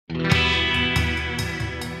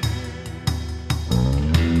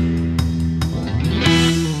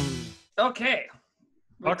Okay.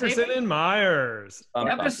 Buckerson and Meyers.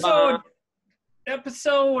 Episode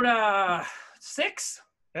 6?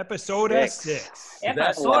 Episode 6.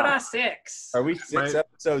 Episode 6. Are we 6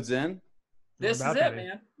 episodes in? This is it,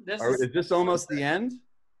 man. Is this almost the end?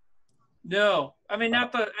 No. I mean,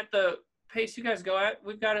 not at the pace you guys go at.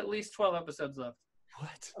 We've got at least 12 episodes left.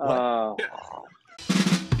 What?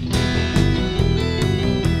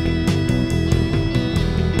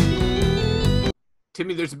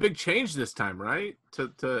 Timmy, there's a big change this time, right?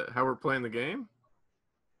 To how we're playing the game?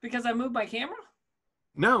 Because I moved my camera?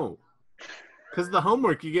 No. Because of the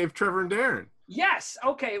homework you gave Trevor and Darren. Yes.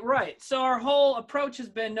 Okay, right. So our whole approach has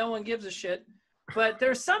been no one gives a shit. But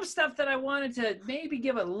there's some stuff that I wanted to maybe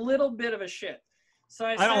give a little bit of a shit. So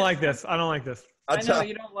I don't like this. I know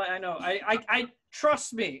you don't like. I know. I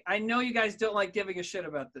trust me. I know you guys don't like giving a shit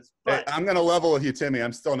about this. But Hey, I'm gonna level with you, Timmy.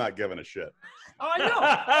 I'm still not giving a shit. Oh,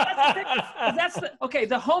 I know. Okay.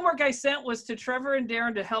 The homework I sent was to Trevor and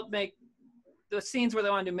Darren to help make the scenes where they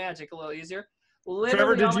want to do magic a little easier.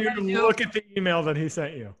 Trevor, did you look at the email that he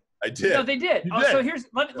sent you? I did. No, they did. So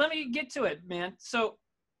let me get to it, man. So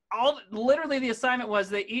literally the assignment was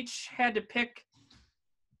they each had to pick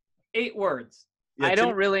 8 words. Yeah, I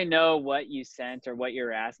don't really know what you sent or what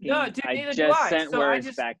you're asking. No, dude, I neither just do I. sent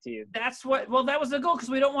words back to you. That's what. Well, that was the goal because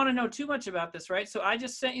we don't want to know too much about this, right? So I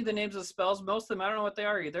just sent you the names of the spells. Most of them, I don't know what they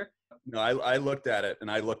are either. No, I looked at it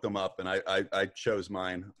and I looked them up and I chose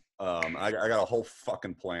mine. I got a whole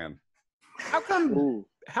fucking plan. How come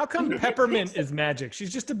Peppermint is magic?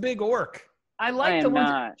 She's just a big orc. I like the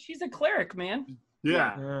one. She's a cleric, man.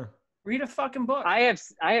 Yeah. Read a fucking book. I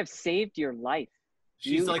have saved your life.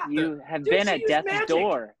 You have been at death's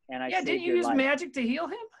door, and I saved your life. Didn't you use magic to heal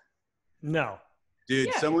him? No.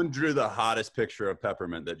 Dude, someone drew the hottest picture of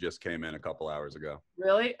Peppermint that just came in a couple hours ago.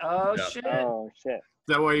 Really? Oh, Yeah. shit. Oh, shit. Is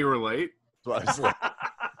that why you were late? So I was like,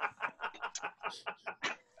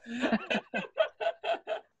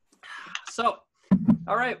 So,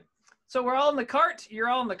 all right. So we're all in the cart. You're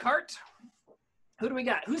all in the cart. Who do we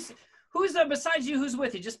got? Who's besides you? Who's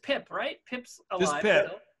with you? Just Pip, right? Pip's alive. Just Pip.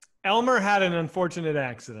 Still. Elmer had an unfortunate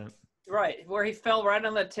accident. Right, where he fell right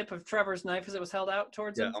on the tip of Trevor's knife as it was held out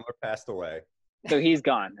towards him. yeah, Elmer passed away. So he's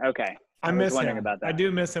gone. Okay. I miss wondering him. about that. I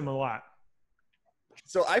do miss him a lot.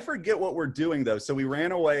 So I forget what we're doing though. So we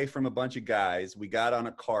ran away from a bunch of guys. We got on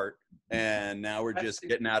a cart, and now we're just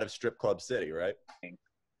getting out of Strip Club City, right?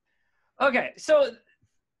 Okay, so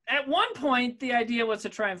at one point the idea was to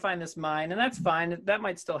try and find this mine, and that's fine. That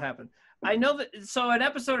might still happen. I know that. So an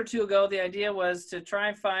episode or two ago, the idea was to try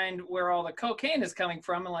and find where all the cocaine is coming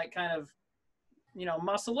from and like kind of,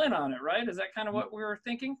 muscle in on it, right? Is that kind of what we were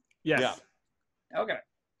thinking? Yes. Yeah. Okay.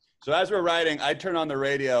 So as we're riding, I turn on the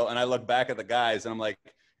radio and I look back at the guys and I'm like,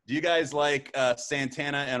 do you guys like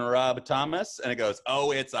Santana and Rob Thomas? And it goes,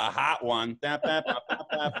 oh, it's a hot one. And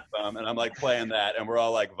I'm like playing that and we're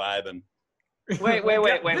all like vibing. Wait.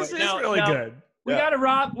 This is really good. We gotta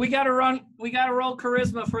roll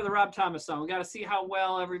charisma for the Rob Thomas song. We gotta see how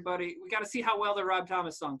well the Rob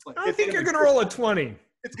Thomas song plays. I think you're gonna roll a 20.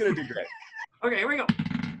 It's gonna do great. Okay, here we go.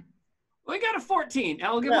 We got a 14.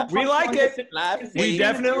 I'll give We like it. We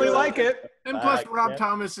definitely like it. And plus, Rob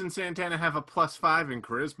Thomas and Santana have a +5 in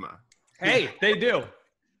charisma. Hey, they do.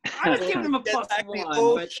 I was giving them a Get back +1. the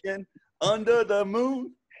ocean, under the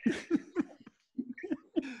moon.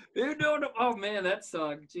 Oh man, that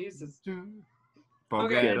song, Jesus.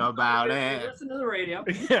 Forget about it. Listen to the radio.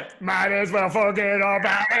 Yeah, might as well forget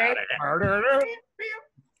about it.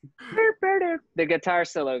 The guitar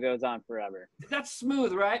solo goes on forever. That's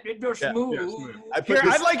smooth, right? It goes smooth. Yeah, smooth.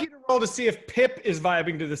 I'd like you to roll to see if Pip is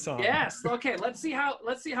vibing to the song. Yes. Okay. Let's see how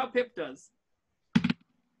Pip does.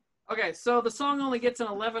 Okay, so the song only gets an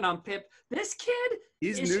 11 on Pip. This kid,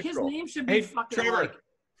 his name should be fucking Trevor,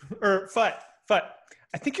 or Fut.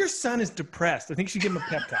 I think your son is depressed. I think you should give him a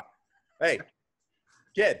pep talk. Hey,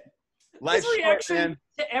 kid. His reaction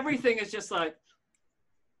to everything is just like.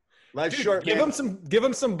 Life's short, give man. him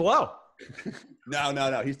some blow.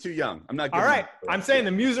 No. He's too young. I'm not. All right. I'm saying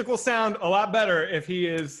the music will sound a lot better if he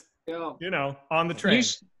is, on the train.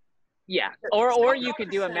 Yeah. Or you could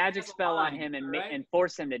do a magic spell on him and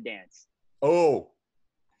force him to dance. Oh,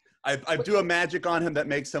 I do a magic on him that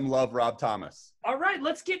makes him love Rob Thomas. All right,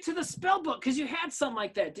 let's get to the spell book because you had something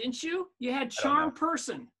like that, didn't you? You had Charm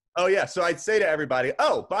Person. Oh yeah. So I'd say to everybody,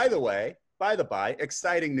 oh, by the by,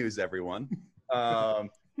 exciting news, everyone. I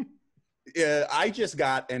just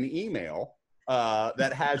got an email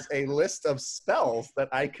that has a list of spells that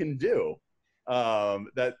I can do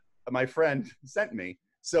that my friend sent me.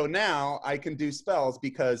 So now I can do spells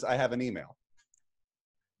because I have an email.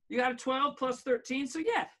 You got a 12 plus 13. So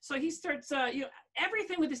yeah. So he starts.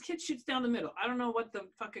 Everything with his kid shoots down the middle. I don't know what the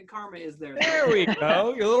fucking karma is there. There we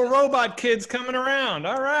go. Your little robot kid's coming around.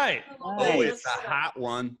 All right. Oh, it's a hot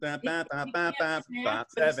one. He starts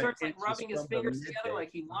like rubbing his fingers together like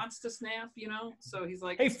he wants to snap, So he's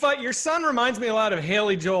like, Hey, Fut, your son reminds me a lot of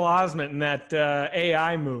Haley Joel Osment in that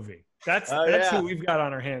AI movie. That's who we've got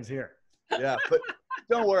on our hands here. Yeah, but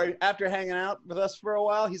don't worry. After hanging out with us for a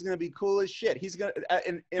while, he's gonna be cool as shit. He's gonna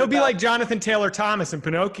he'll be like Jonathan Taylor Thomas in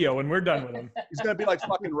Pinocchio when we're done with him. He's gonna be like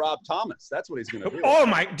fucking Rob Thomas. That's what he's gonna be. Oh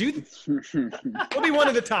my dude, he'll be one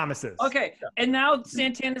of the Thomases. Okay, and now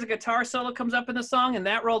Santana's guitar solo comes up in the song, and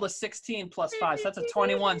that rolled a 16 plus 5, so that's a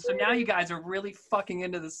 21. So now you guys are really fucking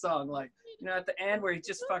into the song, like at the end where he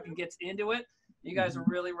just fucking gets into it. You guys are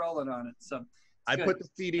really rolling on it. So I put the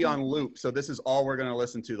CD on loop, so this is all we're gonna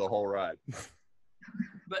listen to the whole ride.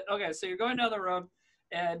 But okay, so you're going down the road,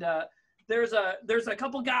 and there's a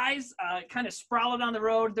couple guys kind of sprawling on the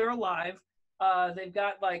road. They're alive. They've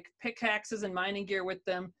got like pickaxes and mining gear with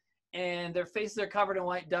them, and their faces are covered in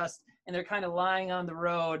white dust, and they're kind of lying on the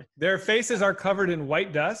road. Their faces are covered in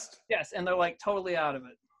white dust? Yes, and they're like totally out of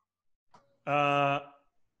it.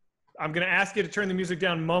 I'm going to ask you to turn the music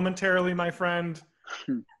down momentarily, my friend.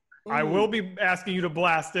 I will be asking you to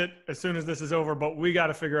blast it as soon as this is over, but we got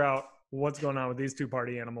to figure out what's going on with these two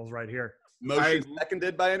party animals right here. Motion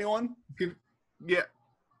seconded by anyone? Yeah.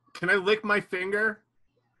 Can I lick my finger,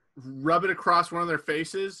 rub it across one of their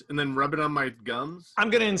faces, and then rub it on my gums? I'm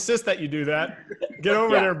going to insist that you do that. Get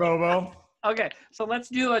over there, Bobo. Okay, so let's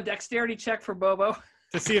do a dexterity check for Bobo.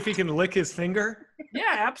 To see if he can lick his finger? Yeah,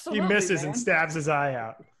 absolutely. He misses and stabs his eye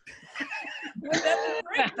out. That'd be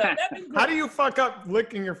great, though. That'd be great. How do you fuck up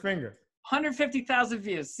licking your finger? 150,000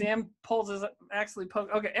 views. Sam pulls his actually poke.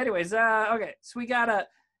 Okay. Anyways, okay. So we got a.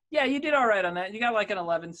 Yeah, you did all right on that. You got like an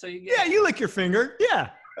 11. So you get. Yeah, you lick your finger. Yeah.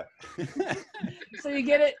 So you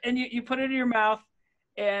get it and you put it in your mouth,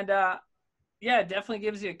 and yeah, it definitely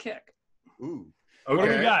gives you a kick. Ooh. Okay. What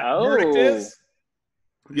do we got? Oh. Verdict is?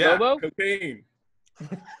 Yeah, Bobo? cocaine.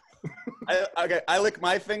 I lick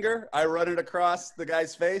my finger, I run it across the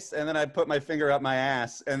guy's face, and then I put my finger up my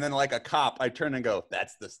ass, and then like a cop, I turn and go,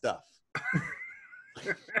 "That's the stuff."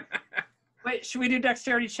 Wait, should we do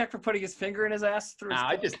dexterity check for putting his finger in his ass? Nah,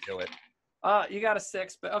 I just do it. You got a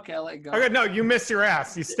 6, but okay, I'll let it go. Okay, no, you missed your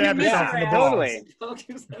ass. You stabbed yourself in the balls.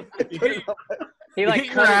 Totally. He like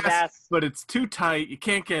You cut hit his your ass. but it's too tight. You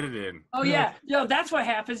can't get it in. Oh yeah, that's what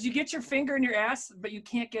happens. You get your finger in your ass, but you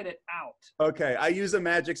can't get it out. Okay, I use a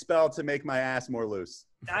magic spell to make my ass more loose.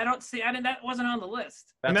 I don't see. That wasn't on the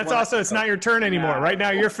list. And that's also, it's not your turn anymore. Right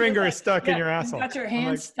now, your finger is stuck in your asshole. You got your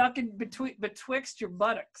hand stuck in betwixt your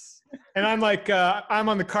buttocks. And I'm like, I'm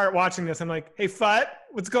on the cart watching this. I'm like, hey, Fut,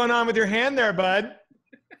 what's going on with your hand there, bud?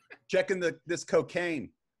 Checking this cocaine.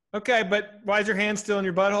 Okay, but why is your hand still in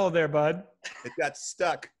your butthole there, bud? It got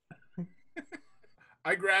stuck.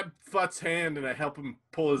 I grab Fut's hand and I help him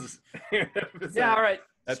pull his hand out of his Yeah, head. all right.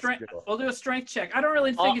 That's Strength. cool. We'll do a strength check. I don't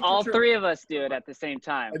really think All three of us do it at the same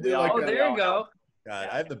time. I do We like all- that. there you go. God,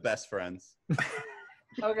 I have the best friends.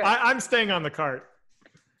 Okay. I'm staying on the cart.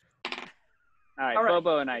 All right, All right.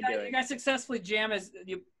 Bobo and I do You it. guys successfully jam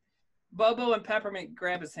Bobo and Peppermint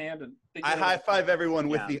grab his hand and I high five everyone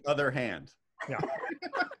with Yeah. the other hand. Yeah.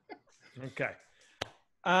 Okay.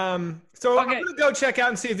 So I'm going to go check out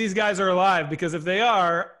and see if these guys are alive, because if they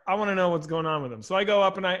are, I want to know what's going on with them. So I go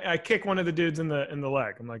up and I kick one of the dudes in the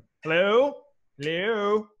leg. I'm like, hello?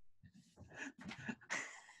 Hello?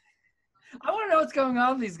 I want to know what's going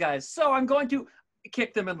on with these guys. So I'm going to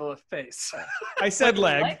kick them in the face. I said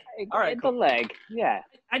leg. All right, The leg. Yeah.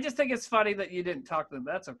 I just think it's funny that you didn't talk to them.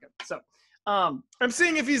 That's okay. So, I'm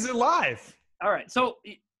seeing if he's alive. all right. So,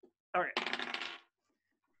 all right.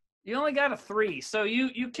 You only got a 3, so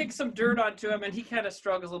you kick some dirt onto him, and he kind of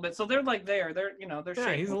struggles a little bit. So they're like they're Yeah,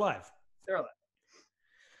 shaking. he's alive. They're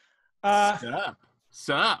alive.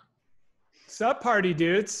 Sup? Sup, party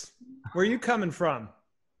dudes? Where you coming from?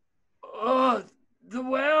 Oh, the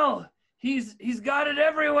well. He's got it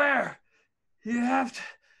everywhere. You have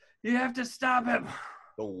to stop him.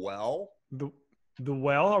 The well? The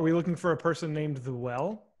well? Are we looking for a person named the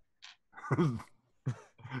well?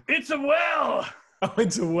 It's a well. Oh,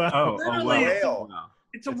 it's a well. Oh, Literally, a whale. well.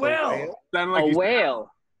 It's a well. Sounded like A you said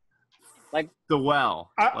whale. the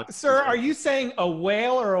well. Like- Sir, are you saying a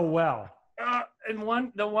whale or a well?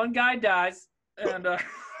 And the one guy dies, and Well,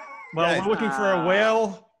 Guys, we're looking for a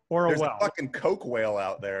whale or a There's well. a fucking coke whale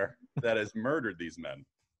out there that has murdered these men.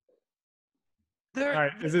 there. All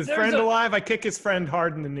right, is his there's friend a- alive? I kick his friend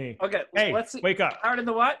hard in the knee. Okay, Hey, let's see. wake up. Hard in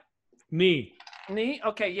the what? Knee. Knee.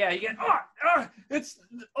 Okay, yeah. You get. It's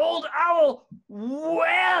the old owl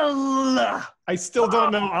Well, I still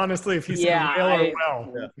don't know, honestly, if he said whale or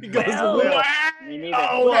well. Yeah. He goes, Well, well. Me neither.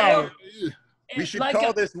 Oh, well. We should like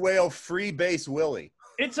call this whale Free Base Willie.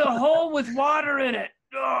 it's a hole with water in it.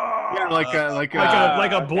 Yeah, like a Like a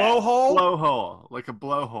okay. blowhole? blowhole, like a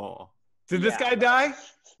blowhole. Did this guy die?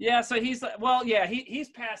 Yeah, so he's like, well, yeah, he's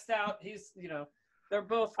passed out. He's, they're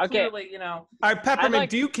both clearly, All right,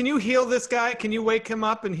 Peppermint, can you heal this guy? Can you wake him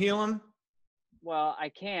up and heal him? Well, I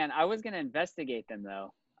can. I was gonna investigate them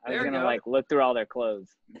though. I was There you gonna go. look through all their clothes.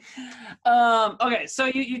 Okay, so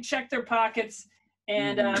you check their pockets,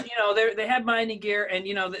 and they have mining gear, and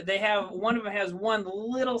they have, one of them has one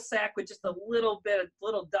little sack with just a little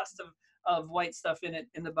dust of white stuff in it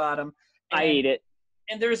in the bottom. And, I eat it.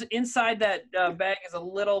 And there's inside that bag is a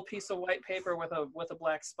little piece of white paper with a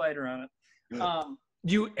black spider on it.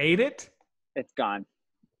 You ate it? It's gone.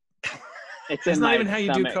 It's That's in not my even how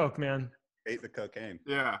you stomach. do coke, man. Ate the cocaine.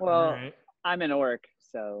 Yeah. Well, All right. I'm an orc,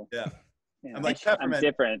 so Yeah. you know, I'm like I'm Peppermint.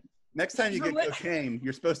 different. Next time you get cocaine,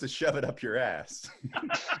 you're supposed to shove it up your ass.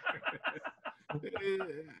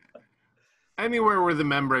 Anywhere where the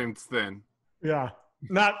membrane's thin. Yeah.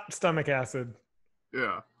 Not stomach acid.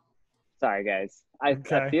 Yeah. Sorry, guys. I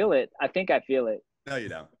Okay. feel it. I think I feel it. No, you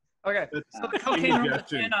don't. Okay, so the cocaine rolled a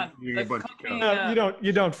 10 on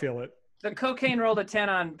You don't feel it. the cocaine rolled a 10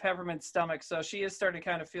 on Peppermint's stomach, so she is starting to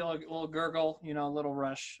kind of feel a little gurgle, a little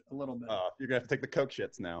rush, a little bit. You're gonna have to take the coke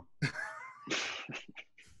shits now. I'm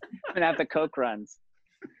gonna have the coke runs.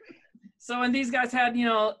 So, and these guys had,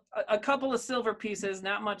 a couple of silver pieces,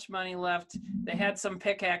 not much money left. They had some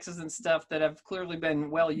pickaxes and stuff that have clearly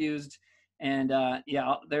been well used. And,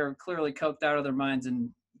 they're clearly coked out of their minds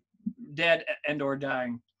and dead and or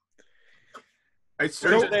dying.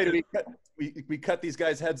 So today, do we cut these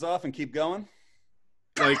guys' heads off and keep going?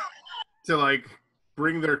 To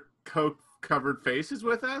bring their coke-covered faces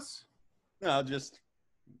with us? No,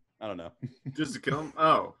 I don't know. Just to kill them?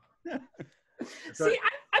 Oh. See,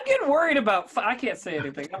 I'm getting worried about, I can't say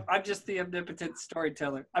anything. I'm just the omnipotent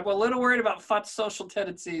storyteller. I'm a little worried about Futt's social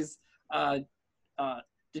tendencies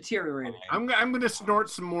deteriorating. I'm going to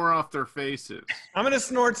snort some more off their faces. I'm going to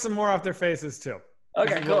snort some more off their faces, too.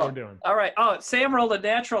 Okay, cool. What we're doing. All right. Oh, Sam rolled a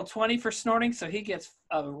natural 20 for snorting, so he gets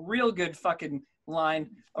a real good fucking line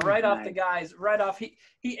right off the guys. Right off.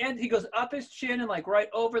 He goes up his chin and right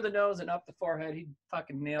over the nose and up the forehead. He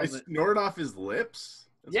fucking nails it. Snorted off his lips?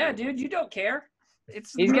 That's yeah, dude, you don't care.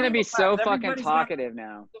 He's gonna be so fucking talkative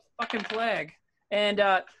now. The fucking flag. And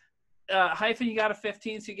Hyphen, you got a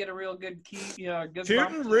 15, so you get a real good key. Good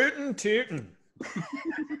Tootin', rootin', tootin'.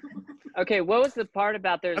 Okay, what was the part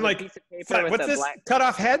about there's a piece of paper with what's this? black... Cut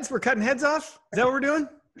off heads? We're cutting heads off? Is that what we're doing?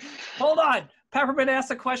 Hold on. Peppermint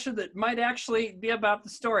asked a question that might actually be about the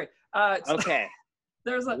story. Okay.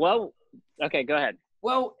 There's a. Well, okay, go ahead.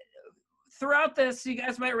 Well, throughout this, you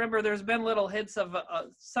guys might remember there's been little hints of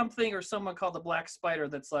something or someone called the Black Spider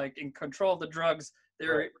that's in control of the drugs.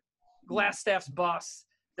 They're Glassstaff's boss.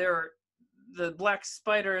 The Black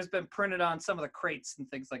Spider has been printed on some of the crates and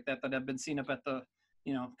things like that have been seen up at the,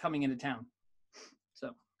 coming into town. So.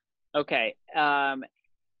 Okay.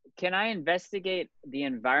 Can I investigate the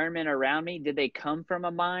environment around me? Did they come from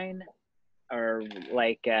a mine? Or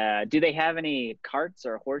do they have any carts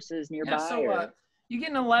or horses nearby? Yeah, so you get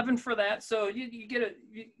an 11 for that. So you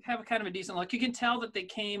have a kind of a decent look. You can tell that they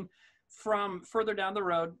came from further down the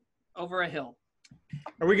road over a hill.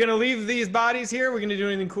 Are we going to leave these bodies here? Are we going to do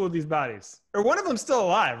anything cool with these bodies? Or one of them's still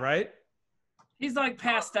alive, right? He's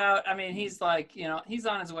passed out. I mean, he's he's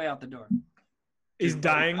on his way out the door. He's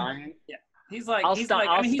dying? Yeah. He's so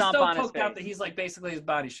poked out that he's basically his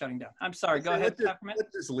body's shutting down. I'm sorry. Go ahead, Peppermint.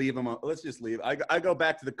 Let's just leave him. Let's just leave. I go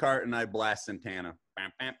back to the cart and I blast Santana.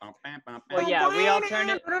 Well, yeah, we all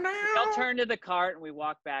turn to the cart and we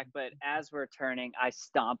walk back. But as we're turning, I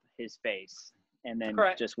stomp his face and then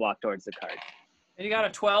just walk towards the cart. And you got a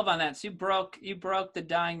 12 on that, so you broke the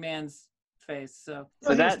dying man's face. So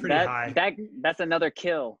that's another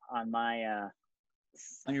kill on my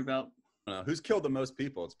on your belt. Who's killed the most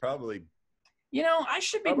people? It's probably. I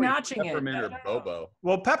should be notching Peppermint it. or Bobo.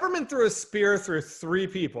 Well, Peppermint threw a spear through 3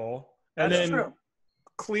 people and then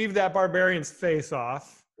cleaved that barbarian's face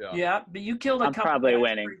off. Yeah, but you killed a couple probably guys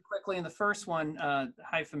winning pretty quickly in the first one,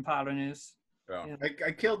 Hyphen Podonews. Yeah.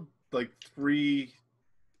 I killed 3.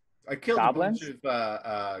 I killed goblins? a bunch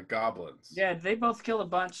of goblins. Yeah, they both killed a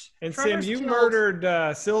bunch. And Trevor's Sam, you killed... murdered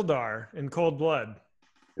Sildar in cold blood.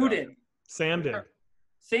 Who did? Sam did.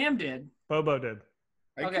 Sam did. Bobo did.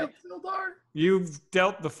 I killed Sildar? You've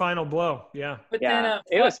dealt the final blow. Yeah. But then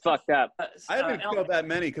it was fucked up. I haven't killed that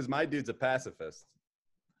many because my dude's a pacifist.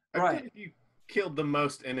 Right. You killed the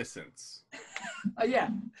most innocents. Yeah,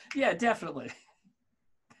 definitely.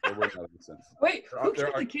 There were no innocents. Wait, who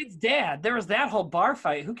killed the kid's dad? There was that whole bar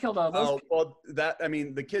fight. Who killed all those people? Well,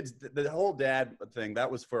 the kids, the whole dad thing, that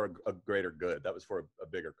was for a greater good. That was for a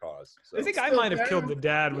bigger cause. So. I think I might have killed the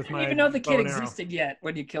dad with my. I didn't even know the kid bow and arrow. existed yet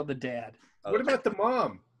when you killed the dad. What about the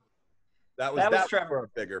mom? That was for a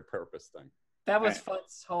bigger purpose thing. That was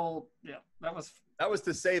Futt's whole. Yeah, that was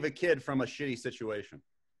to save a kid from a shitty situation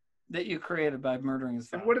that you created by murdering his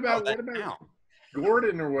father. And what about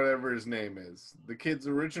Gordon or whatever his name is, the kid's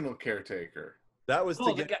original caretaker? That was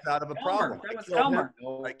to get out of a problem. That was Elmer.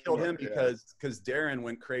 I killed him because Darren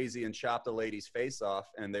went crazy and chopped a lady's face off,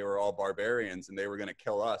 and they were all barbarians, and they were going to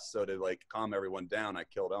kill us. So to like calm everyone down, I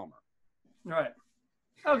killed Elmer. Right.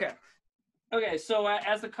 Okay. So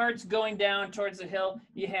as the cart's going down towards the hill,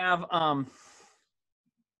 you have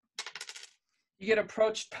you get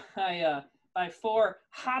approached by 4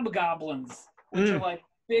 hobgoblins, which are like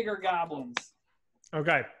bigger goblins.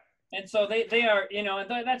 Okay. And so they are,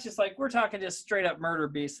 that's just like, we're talking just straight up murder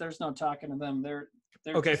beasts. There's no talking to them. They're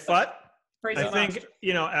okay. Futt. I think,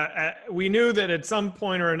 we knew that at some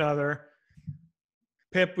point or another,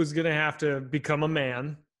 Pip was going to have to become a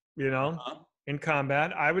man, in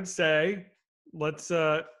combat. I would say,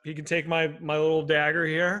 he can take my little dagger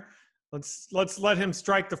here. Let's let him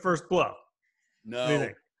strike the first blow. No.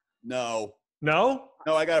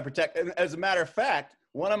 I got to protect. As a matter of fact,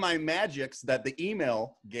 one of my magics that the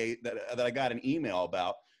email that I got an email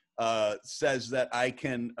about says that I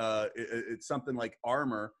can. It's something like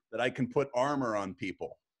armor, that I can put armor on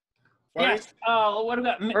people. Yes. What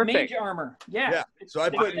about mage armor? Yeah. So I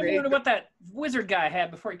put. What that wizard guy had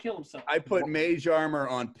before he killed himself. I put mage armor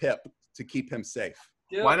on Pip to keep him safe.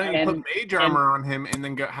 Dude, why don't you put mage armor on him and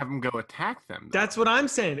then have him go attack them? That's what I'm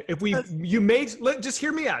saying. Just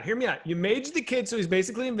hear me out. You mage the kid so he's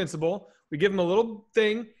basically invincible. We give him a little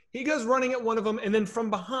thing. He goes running at one of them, and then from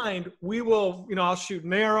behind, we will, I'll shoot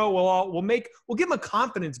an arrow. We'll give him a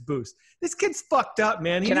confidence boost. This kid's fucked up,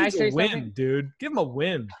 man. He needs a win, dude. Give him a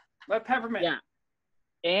win. Let Peppermint. Yeah.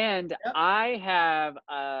 And I have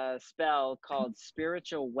a spell called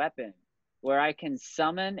Spiritual Weapon, where I can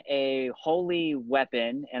summon a holy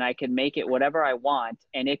weapon, and I can make it whatever I want,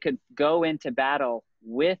 and it could go into battle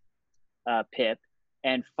with Pip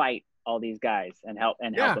and fight all these guys and help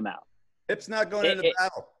them out. Pip's not going into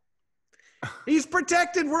battle. He's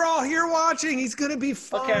protected. We're all here watching. He's gonna be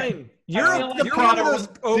fine. Okay. You're one of those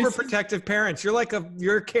overprotective parents. You're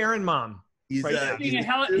you're a Karen mom. He's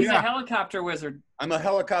a helicopter wizard. I'm a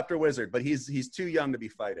helicopter wizard, but he's too young to be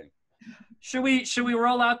fighting. Should we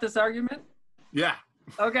roll out this argument? Yeah.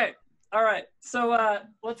 Okay. All right. So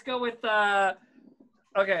let's go with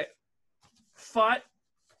Futt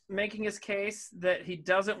making his case that he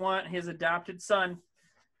doesn't want his adopted son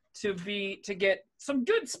to get some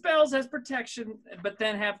good spells as protection, but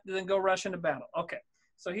then have to go rush into battle. Okay.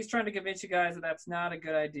 So he's trying to convince you guys that that's not a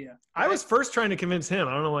good idea. Okay? I was first trying to convince him.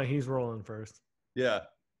 I don't know why he's rolling first. Yeah.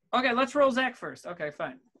 Okay, let's roll Zach first. Okay,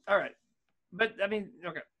 fine. All right. But,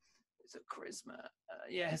 okay. It's a charisma.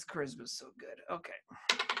 His charisma's so good. Okay.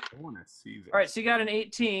 I want to see this. All right, so you got an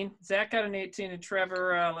 18. Zach got an 18, and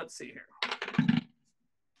Trevor, let's see here.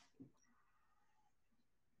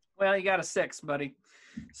 Well, you got a 6, buddy.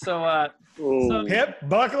 So Pip,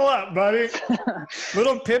 buckle up, buddy.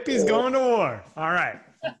 Little Pippy's going to war. All right.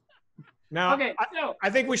 Now, I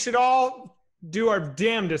think we should all do our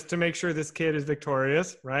damnedest to make sure this kid is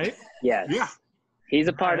victorious, right? Yes. Yeah. He's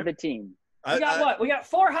a part of the team. We got We got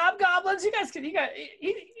 4 hobgoblins. You guys got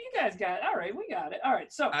it. All right, we got it. All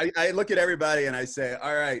right. So I look at everybody and I say,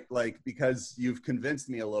 all right, because you've convinced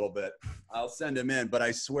me a little bit, I'll send him in. But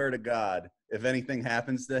I swear to God, if anything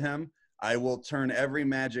happens to him, I will turn every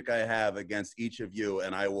magic I have against each of you,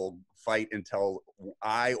 and I will fight until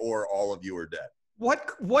I or all of you are dead.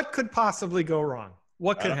 What could possibly go wrong?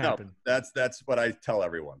 What could happen? That's what I tell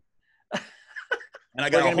everyone. And We're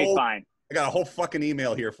gonna be fine. I got a whole fucking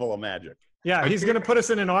email here full of magic. Yeah, he's gonna put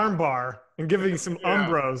us in an arm bar and give me some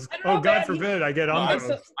umbros. God forbid I get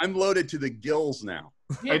umbros. I'm loaded to the gills now.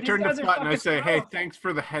 I turn to Futt and I say, "Hey, thanks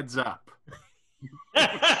for the heads up."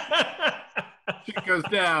 Shit goes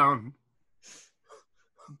down.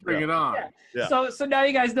 Bring it on. Yeah. So now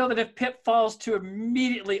you guys know that if Pip falls to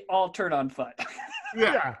immediately all turn on Futt.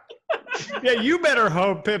 Yeah. Yeah, you better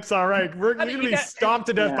hope Pip's all right. We're going to be stomped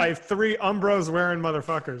to death by 3 Umbros wearing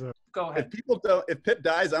motherfuckers. Go ahead. If Pip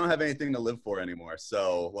dies, I don't have anything to live for anymore.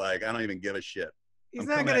 So, I don't even give a shit. He's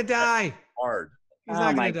not going to die. Hard. He's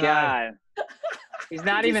not my God. He's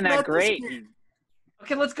not even that great.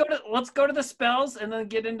 Okay, let's go to the spells and then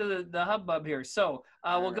get into the hubbub here. So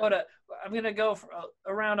I'm going to go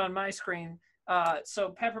around on my screen. So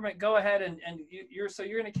Peppermint, go ahead and you're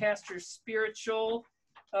going to cast your spiritual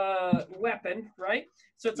weapon, right?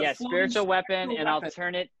 So it's a spiritual weapon, and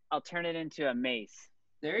weapon. I'll turn it into a mace.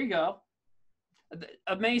 There you go.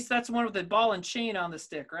 A mace, that's one with the ball and chain on the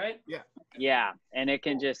stick, right? Yeah. Yeah, and it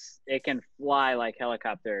can fly like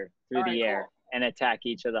helicopter through the air and attack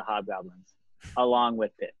each of the hobgoblins along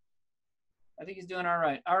with Pip. I think he's doing all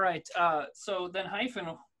right. All right. So then Hyphen,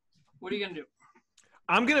 what are you gonna do?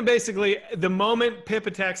 I'm gonna basically, the moment Pip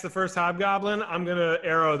attacks the first hobgoblin, I'm gonna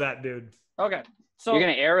arrow that dude. Okay. So you're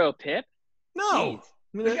gonna arrow Pip? No.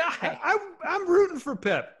 I'm rooting for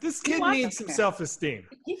Pip. This kid needs some self-esteem.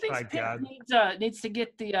 He thinks Pip needs to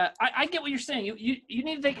get the. I get what you're saying. You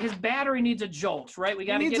need to think his battery needs a jolt, right? We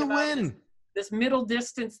got to get him out this middle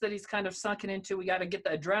distance that he's kind of sunken into. We got to get the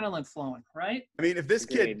adrenaline flowing, right? I mean, if this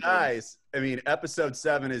kid dies, I mean, episode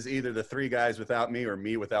 7 is either the 3 guys without me or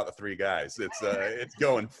me without the 3 guys. It's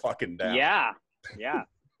going fucking down. Yeah.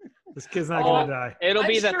 This kid's not gonna die. It'll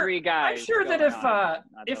be the 3 guys. I'm sure that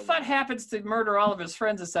if Fudd happens to murder all of his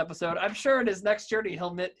friends this episode, I'm sure in his next journey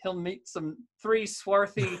he'll meet some 3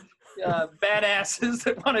 swarthy badasses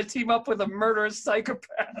that want to team up with a murderous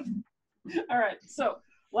psychopath. All right, so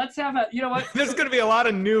let's have you know what? There's gonna be a lot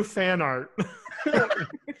of new fan art.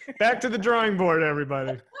 Back to the drawing board,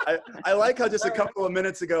 everybody. I like how just a couple of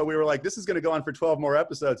minutes ago we were like, this is gonna go on for 12 more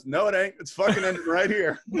episodes. No, it ain't. It's fucking ending right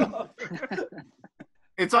here.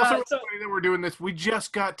 It's also funny that we're doing this. We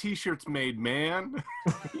just got T-shirts made, man.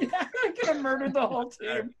 Yeah, I could have murdered the whole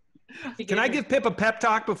team. Can I give Pip a pep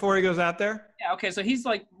talk before he goes out there? Yeah, okay, so he's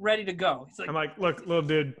like ready to go. He's like, I'm like, look, little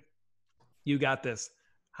dude, you got this.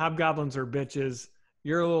 Hobgoblins are bitches.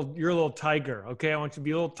 You're a little tiger, okay? I want you to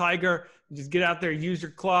be a little tiger. Just get out there, use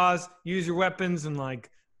your claws, use your weapons, and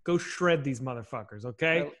like go shred these motherfuckers,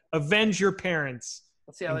 okay? Avenge your parents.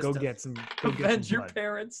 Let's see how this go does. Get some. Avenge your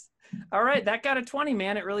parents. All right, that got a 20,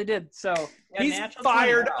 man. It really did. So he's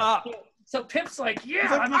fired up. So Pip's like,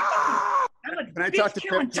 I'm a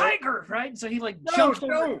bitch-killing tiger, right? So he like jumps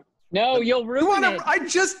over. No, you'll ruin it. I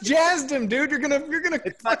just jazzed him, dude. You're gonna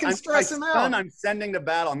fucking stress him out. I'm sending to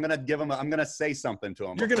battle. I'm gonna say something to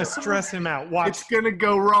him. You're gonna stress him out. Watch. It's gonna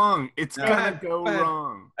go wrong. It's gonna go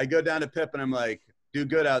wrong. I go down to Pip and I'm like, do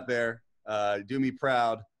good out there. Do me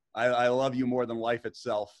proud. I love you more than life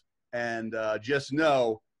itself. And just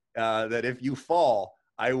know that if you fall,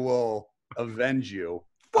 I will avenge you.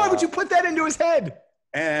 Why would you put that into his head?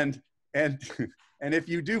 And if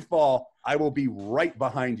you do fall, I will be right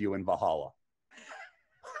behind you in Valhalla.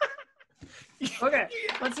 Okay,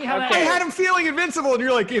 let's see how that. I had him feeling invincible, and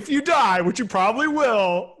you're like, if you die, which you probably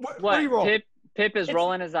will. What do you roll? Pip is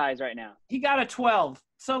rolling his eyes right now. He got a 12.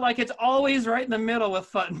 So like it's always right in the middle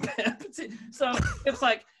with Fudd and Pip.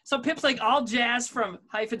 So Pip's like all jazzed from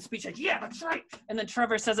Hyphen's speech, like, yeah, that's right. And then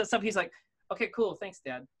Trevor says that stuff. He's like, okay, cool, thanks,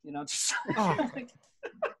 Dad. You know, just like,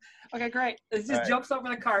 okay, great. It just jumps over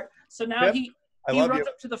the cart. So now Pip, he runs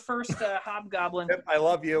up to the first hobgoblin. Pip, I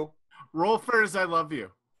love you. Roll first, I love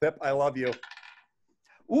you. Pip, I love you.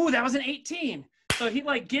 Ooh, that was an 18. So he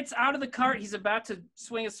like gets out of the cart. He's about to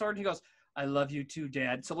swing his sword. And he goes, I love you too,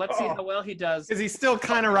 Dad. So let's see how well he does. Because he's still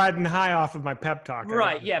kind of riding high off of my pep talk.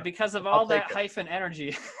 Right, yeah, because of all that Hyphen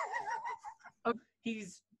energy. He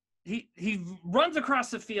runs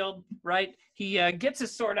across the field, right? He gets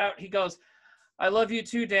his sword out. He goes, I love you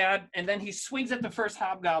too, Dad. And then he swings at the first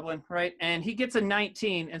hobgoblin, right? And he gets a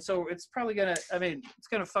 19. And so it's probably going to, it's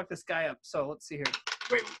going to fuck this guy up. So let's see here.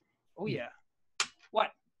 Wait. Oh, yeah.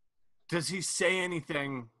 What? Does he say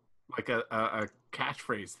anything like a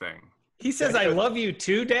catchphrase thing? He says, I love you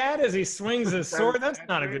too, Dad, as he swings his sword. That's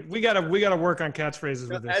not a good. We gotta work on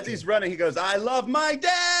catchphrases with this. As he's running, he goes, I love my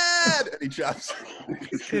dad! And he chops.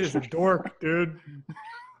 This kid is a dork, dude.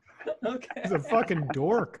 Okay. He's a fucking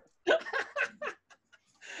dork.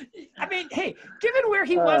 I mean, hey, given where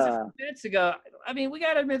he was a few minutes ago, I mean, we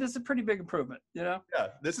gotta admit this is a pretty big improvement, you know? Yeah,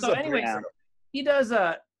 this is anyways,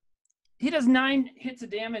 he does 9 hits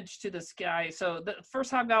of damage to this guy. So the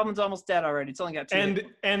first hobgoblin's almost dead already. It's only got 2.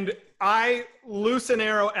 And I loose an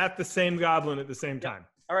arrow at the same goblin at the same time.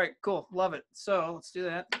 All right, cool. Love it. So let's do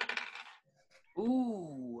that.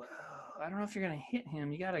 Ooh, I don't know if you're going to hit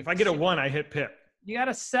him. You got to. If I get a 1, I hit Pip. You got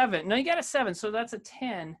a 7. No, you got a 7. So that's a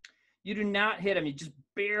 10. You do not hit him. You just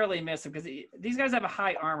barely miss him because these guys have a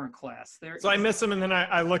high armor class. So I miss him, and then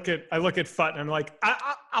I look at Fudd, and I'm like,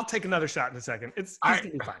 I'll take another shot in a second. He's gonna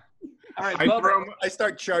be fine. All right, I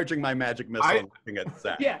start charging my magic missile looking at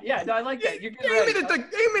Zach. Yeah, no, I like that. You're aim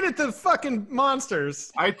it at the fucking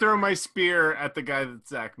monsters. I throw my spear at the guy that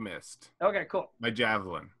Zach missed. Okay, cool. My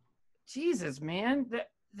javelin. Jesus, man,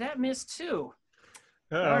 that missed too.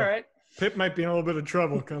 Uh-oh. All right. Pip might be in a little bit of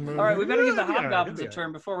trouble coming. All right, we better give the Yeah, hobgoblins yeah. a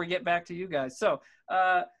turn before we get back to you guys. So,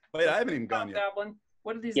 Wait, I haven't even gone yet. hobgoblin,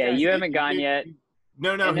 what are these Yeah, guys? you haven't gone yet.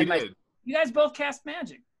 No, And he then did. You guys both cast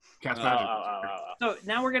magic. Cast Oh, magic. So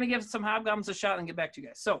now we're gonna give some hobgoblins a shot and get back to you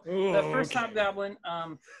guys. So Ooh, the first okay. hobgoblin,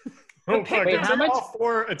 Oh, fuck, Wait, it's how much- all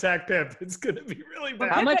 4 attack Pip. It's gonna be really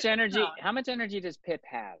bad. How much Pip- energy? How much energy does Pip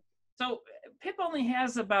have? so Pip only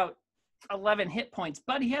has about 11 hit points,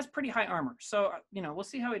 but he has pretty high armor. So we'll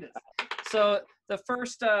see how he does. So the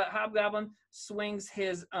first hobgoblin swings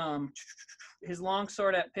his long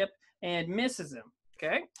sword at Pip and misses him.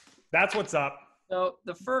 Okay. That's what's up. So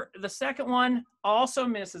the second one also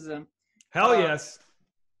misses him. Hell yes.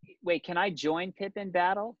 Wait, can I join Pip in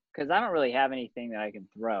battle? Because I don't really have anything that I can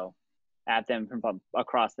throw at them from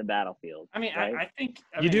across the battlefield. I mean, right? I think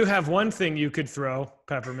You do have one thing you could throw,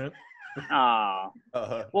 Peppermint. Oh.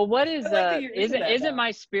 Well, what is I like that you're into that isn't now.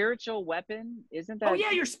 my spiritual weapon? Isn't that? Oh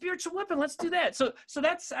yeah, your spiritual weapon. Let's do that. So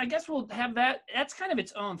that's, I guess we'll have that. That's kind of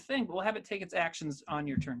its own thing, but we'll have it take its actions on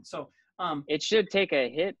your turn. So It should take a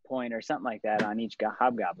hit point or something like that on each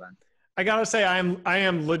hobgoblin. I gotta say, I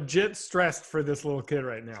am legit stressed for this little kid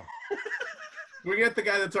right now. We get the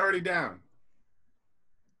guy that's already down.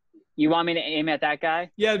 You want me to aim at that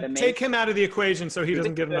guy? Yeah, The take mage? him out of the equation so he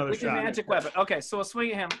doesn't get another with your shot. magic weapon. Okay, so we'll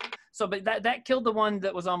swing at him. So, but that killed the one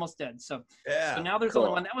that was almost dead. So, Yeah. so now there's cool.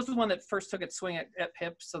 only one. That was the one that first took its swing at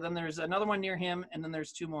Pip. So then there's another one near him, and then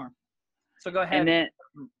there's 2 more. So go ahead. And then,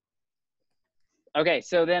 okay,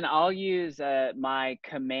 so then I'll use my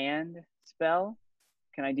command spell.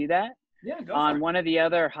 Can I do that? Yeah, go On for it. one of the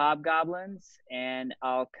other hobgoblins, and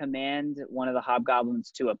I'll command one of the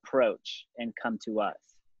hobgoblins to approach and come to us.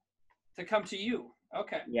 To come to you.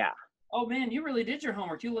 Okay. Yeah, Oh man, you really did your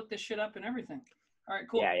homework. You looked this shit up and everything. All right,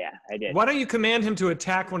 cool. yeah, I did. Why don't you command him to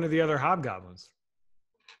attack one of the other hobgoblins?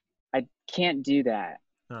 I can't do that.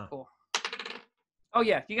 Oh. Oh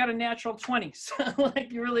yeah, you got a natural 20. So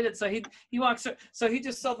like you really did. So he walks. So he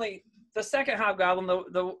just suddenly, the second hobgoblin,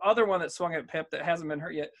 the other one that swung at Pip that hasn't been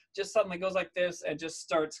hurt yet, just suddenly goes like this and just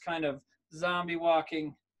starts kind of zombie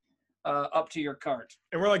walking up to your cart.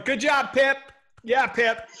 And we're like, good job, Pip. Yeah,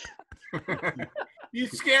 Pip. You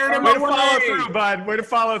scared him Way to away. follow through, bud. Way to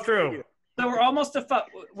follow through. So we're almost to Fut.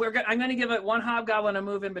 I'm going to give it one hobgoblin a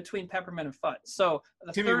move in between Peppermint and Fut. So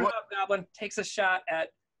the Timmy, third what- hobgoblin takes a shot at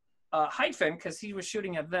Hyphen because he was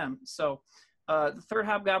shooting at them. So the third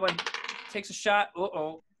hobgoblin takes a shot.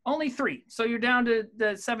 Only 3. So you're down to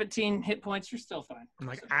the 17 hit points. You're still fine. I'm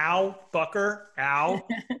like, ow, fucker, ow.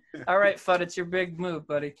 All right, Fut, it's your big move,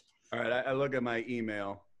 buddy. All right, I look at my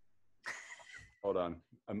email. Hold on.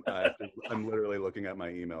 I'm literally looking at my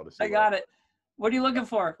email to see. I got it. What are you looking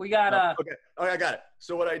for? We got Okay, I got it.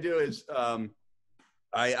 So what I do is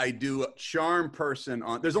I do charm person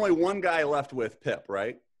on. There's only one guy left with Pip,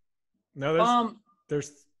 right? No,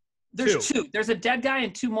 there's there's 2. There's a dead guy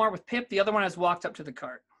and 2 more with Pip. The other one has walked up to the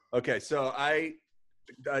cart. Okay, so I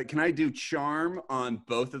can I do charm on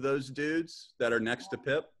both of those dudes that are next to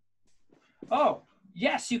Pip? Oh,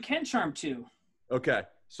 yes, you can charm 2. Okay,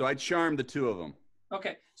 so I charm the 2 of them.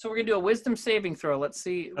 Okay, so we're gonna do a wisdom saving throw. Let's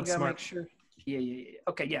see. We That's gotta smart. make sure. Yeah.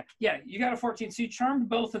 Okay, yeah. You got a 14. So you charmed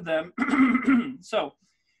both of them. So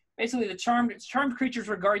basically, the charmed creatures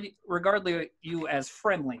regard you as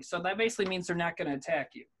friendly. So that basically means they're not gonna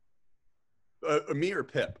attack you. Me or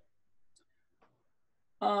Pip?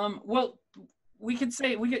 Well, we could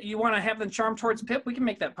say you want to have them charm towards Pip. We can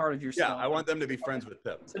make that part of your Yeah, spell. I want them to be friends with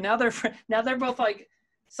Pip. So now they're both like.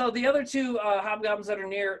 So the other 2 hobgoblins that are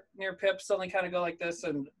near Pip suddenly kind of go like this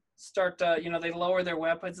and start. They lower their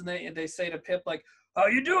weapons and they say to Pip like, "How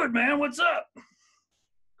you doing, man? What's up?"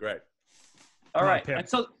 Great. All Come on, right. Pip. And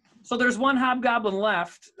so there's one hobgoblin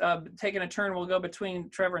left. Taking a turn, we'll go between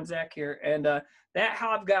Trevor and Zach here. And that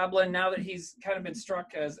hobgoblin, now that he's kind of been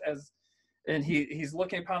struck and he's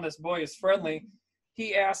looking upon this boy as friendly,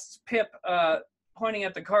 he asks Pip, pointing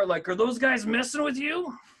at the car, like, "Are those guys messing with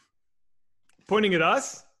you?" pointing at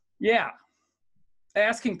us. Yeah.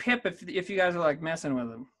 Asking Pip if you guys are like messing with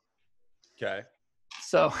him. Okay.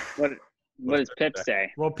 So What does Pip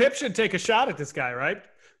say? Well, Pip should take a shot at this guy, right?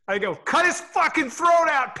 I go, cut his fucking throat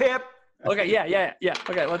out, Pip. okay, yeah.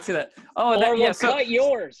 Okay, let's see that. Oh, Or that, we'll yeah. So, cut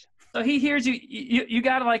yours. so he hears you. You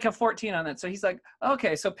got like a 14 on that. So he's like,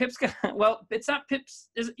 okay. So Pip's gonna. Well, it's not Pip's.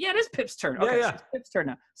 It is Pip's turn. Okay, Yeah. So it's Pip's turn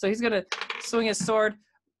now. So he's gonna swing his sword.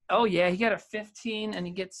 Oh yeah, he got a 15, and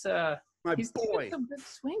he gets My he's boy. taking some good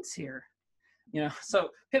swings here. So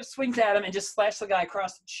Pip swings at him and just slashed the guy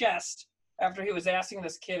across the chest after he was asking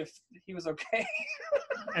this kid if he was okay.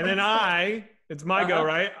 And then it's my go, Uh-huh.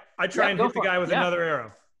 right? I try Yeah, and go hit the for it. guy with Yeah. another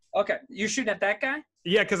arrow. Okay, you're shooting at that guy?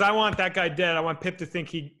 Yeah, because I want that guy dead. I want Pip to think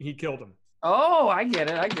he killed him. Oh, I get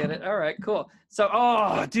it. All right, cool. So,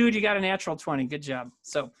 oh, dude, you got a natural 20. Good job.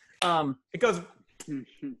 So, it goes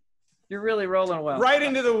you're really rolling well. right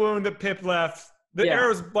into the wound that Pip left. The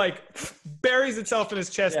arrow's like buries itself in his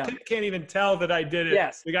chest. Yeah. Pip can't even tell that I did it.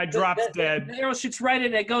 Yes. The guy drops dead. The arrow shoots right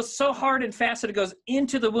in. It goes so hard and fast that it goes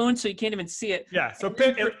into the wound, so you can't even see it. Yeah. So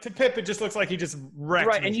to Pip, it just looks like he just wrecked.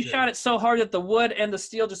 Right, and you shot it so hard that the wood and the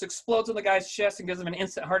steel just explodes in the guy's chest and gives him an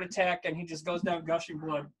instant heart attack, and he just goes down gushing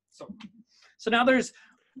blood. So now there's.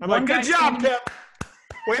 I'm like, good job, Pip.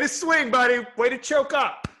 Way to swing, buddy. Way to choke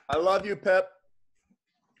up. I love you, Pip.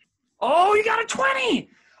 Oh, you got a 20.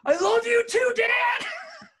 I love you too, Dad.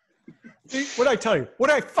 What'd I tell you?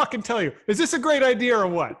 What'd I fucking tell you? Is this a great idea or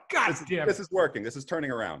what? God damn it. This is working. This is turning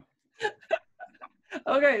around.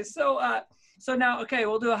 Okay, so now,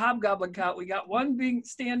 we'll do a hobgoblin count. We got one being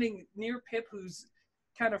standing near Pip, who's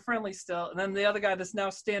kind of friendly still, and then the other guy that's now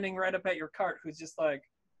standing right up at your cart, who's just like,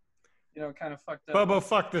 kind of fucked up. Bobo,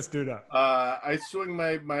 fuck this dude up. I swing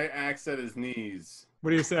my axe at his knees. What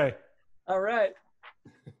do you say? All right.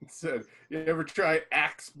 It said, "You ever try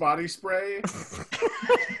Axe body spray?" Ooh,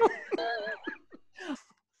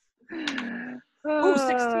 16.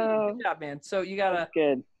 Good job, man. So you got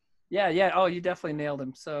good. Yeah. Oh, you definitely nailed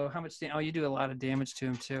him. So how much? Oh, you do a lot of damage to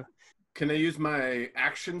him too. Can I use my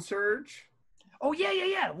action surge? Oh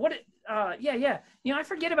yeah. What? Yeah. I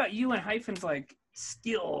forget about you and Hyphen's like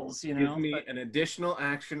skills. Give me an additional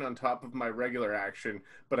action on top of my regular action,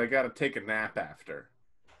 but I got to take a nap after.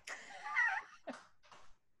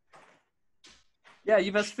 Yeah,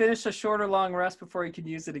 you must finish a short or long rest before you can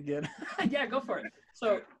use it again. Yeah, go for it.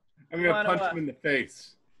 So I'm gonna punch him in the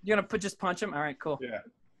face. You're gonna just punch him? All right, cool. Yeah.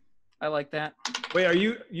 I like that. Wait, are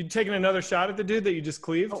you taking another shot at the dude that you just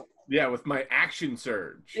cleaved? Oh, yeah, with my action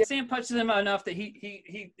surge. Yeah, Sam punches him enough that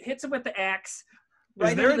he hits him with the axe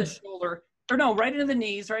right into the shoulder. Or no, right into the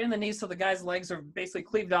knees, so the guy's legs are basically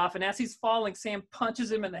cleaved off. And as he's falling, Sam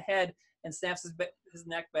punches him in the head and snaps his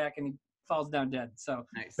neck back, and he falls down dead. So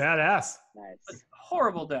nice. Badass. Nice.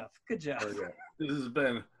 Horrible death. Good job. Oh, yeah. This has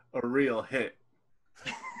been a real hit.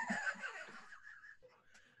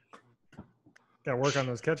 Got to work on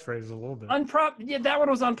those catchphrases a little bit. Yeah, that one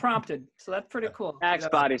was unprompted, so that's pretty cool. Axe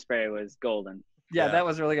body spray was golden. Yeah, that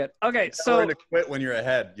was really good. Okay, so learn to quit when you're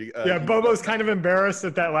ahead. Bobo's kind of embarrassed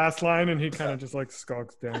at that last line, and he kind of just like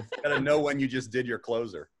skulks down. You gotta know when you just did your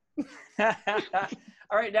closer. All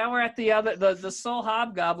right, now we're at the soul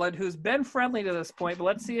hobgoblin, who's been friendly to this point, but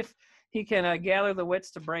let's see if he can gather the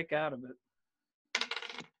wits to break out of it.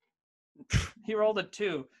 He rolled a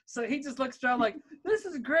 2, so he just looks down like, "This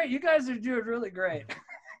is great. You guys are doing really great."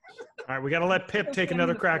 All right, we got to let Pip take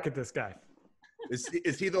another crack at this guy.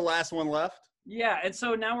 Is he the last one left? Yeah, and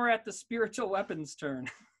so now we're at the spiritual weapons turn.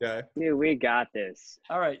 Okay. Dude, we got this.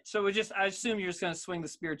 All right, so I assume you're just gonna swing the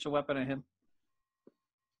spiritual weapon at him.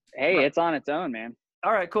 Hey, it's on its own, man.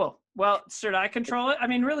 All right, cool. Well, should I control it? I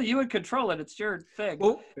mean, really, you would control it. It's your thing.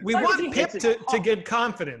 Well, we want Pip to get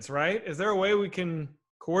confidence, right? Is there a way we can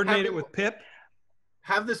coordinate it with Pip?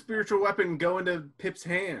 Have the spiritual weapon go into Pip's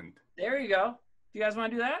hand. There you go. Do you guys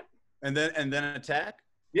want to do that? And then attack?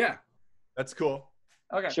 Yeah. That's cool.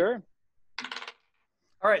 Okay. Sure.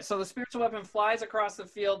 All right, so the spiritual weapon flies across the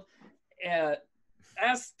field.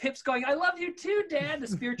 As Pip's going, "I love you too, Dad," the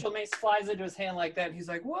spiritual mace flies into his hand like that, and he's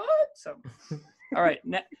like, "What?" So, all right.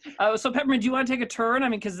 So Peppermint, do you want to take a turn? I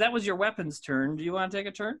mean, because that was your weapon's turn. Do you want to take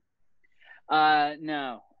a turn?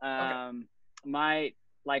 No. Okay. My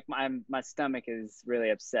stomach is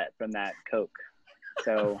really upset from that Coke,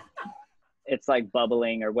 so it's like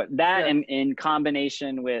bubbling or what. That and in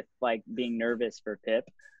combination with like being nervous for Pip,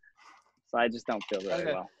 so I just don't feel really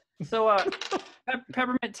well. So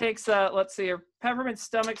Peppermint takes let's see, her Peppermint's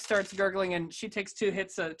stomach starts gurgling, and she takes 2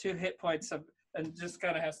 hit points and just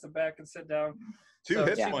kind of has to back and sit down. 2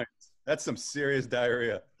 hit points. That's some serious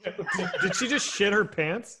diarrhea. Did she just shit her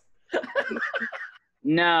pants?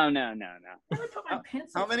 No.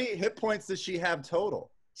 How many hit points does she have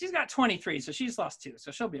total? She's got 23, so she's lost 2,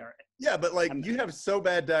 so she'll be all right. Yeah, but like you have so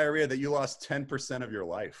bad diarrhea that you lost 10% of your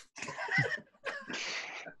life.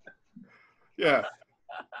 Yeah.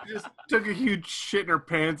 She just took a huge shit in her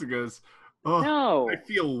pants and goes, "Oh, No. I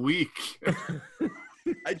feel weak."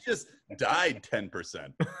 I just died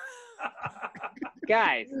 10%.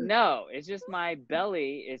 Guys, no. It's just my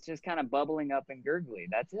belly. It's just kind of bubbling up and gurgly.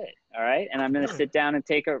 That's it. All right, and I'm gonna sit down and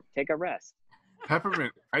take a rest.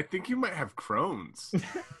 Peppermint, I think you might have Crohn's.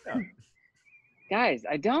 Guys,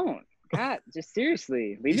 I don't. God, just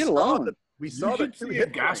seriously, leave it alone. We saw You the should 2 see a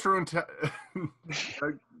hit points.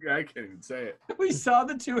 I can't even say it. We saw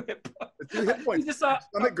the 2 hit points. The 2 hit We points. just saw.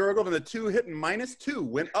 Stomach gurgled, and the 2 hitting -2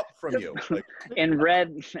 went up from you. Like, In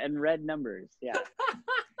red numbers. Yeah.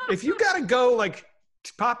 If you gotta go like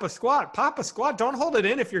pop a squat. Don't hold it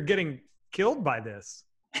in if you're getting killed by this.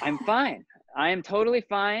 I'm fine. I am totally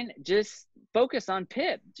fine. Just focus on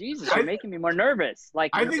Pip. Jesus, you're making me more nervous.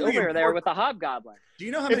 Like I he's think over there with the hobgoblin. do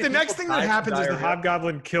you know how If many the next people thing that die from happens is the diarrhea?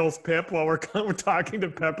 hobgoblin kills Pip while we're talking to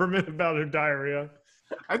Peppermint about her diarrhea.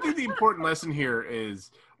 I think the important lesson here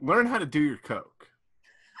is learn how to do your coke.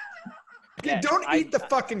 Yes, Don't eat the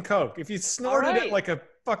fucking Coke. If you snorted right. it like a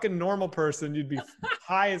fucking normal person, you'd be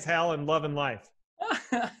high as hell and loving life.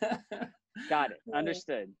 Got it.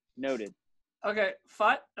 Understood. Noted. Okay,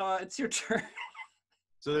 Fut, it's your turn.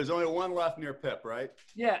 So there's only one left near Pip, right?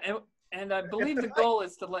 Yeah, and I believe the goal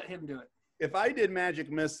is to let him do it. If I did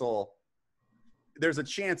Magic Missile, there's a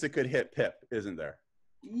chance it could hit Pip, isn't there?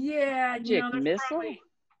 Yeah, Magic Missile?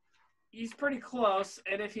 He's pretty close,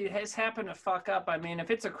 and if he has happened to fuck up, I mean,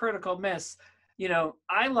 if it's a critical miss,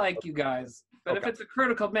 I like you guys, but if it's a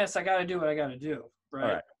critical miss, I got to do what I got to do, right? All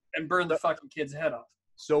right. And burn the fucking kid's head off.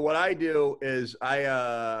 So what I do is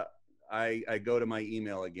I go to my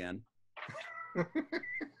email again.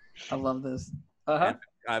 I love this. Uh-huh.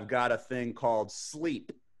 I've got a thing called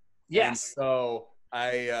Sleep. Yes. And so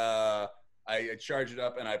I charge it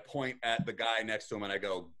up and I point at the guy next to him and I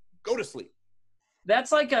go to sleep.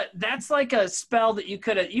 That's like a spell that you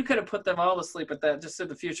could have put them all to sleep with that just in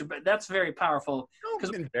the future, but that's very powerful.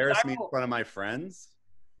 Don't embarrass me in front of my friends.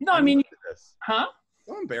 No, I mean, huh?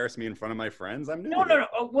 Don't embarrass me in front of my friends. I'm new. No.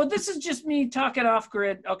 Oh, well, this is just me talking off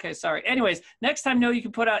grid. Okay, sorry. Anyways, next time, you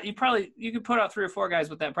can put out 3 or 4 guys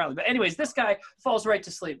with that probably. But anyways, this guy falls right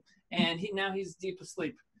to sleep, and he's deep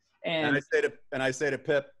asleep. And I say to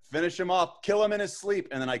Pip, finish him off, kill him in his sleep,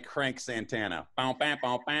 and then I crank Santana. All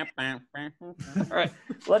right,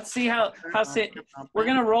 let's see how we're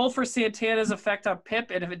gonna roll for Santana's effect on Pip,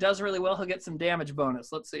 and if it does really well, he'll get some damage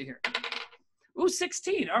bonus. Let's see here. Ooh,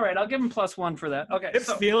 16. All right, I'll give him +1 for that. Okay,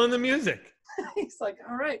 Pip's feeling the music. He's like,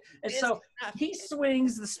 all right, and so he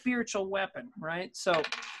swings the spiritual weapon, right? So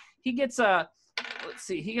he gets a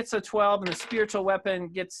 12, and the spiritual weapon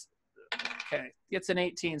gets an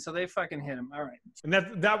 18. So they fucking hit him. All right. And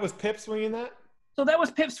that was Pip swinging that? So that was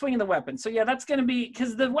Pip swinging the weapon. So yeah, that's gonna be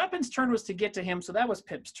because the weapon's turn was to get to him. So that was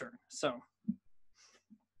Pip's turn. So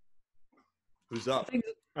who's up?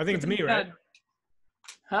 I think it's me, right?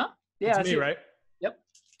 Huh? Yeah, it's me, right? Yep.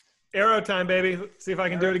 Arrow time, baby. Let's see if I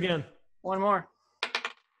can do it again. One more.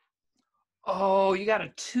 Oh, you got a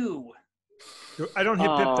 2. I don't hit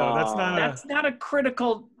Pip though. That's not a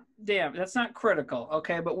critical. Damn, that's not critical.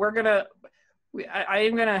 Okay, but I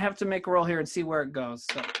am gonna have to make a roll here and see where it goes.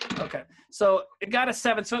 So okay, so it got a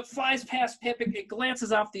 7. So it flies past Pip. It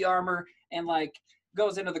glances off the armor and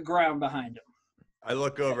goes into the ground behind him. I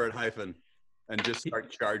look over at Hyphen and just start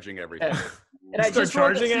charging everything. And I just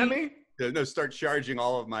charging at me? No, start charging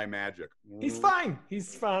all of my magic. He's fine.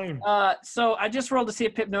 So I just rolled to see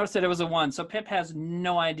if Pip noticed that it was a 1. So Pip has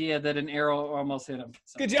no idea that an arrow almost hit him.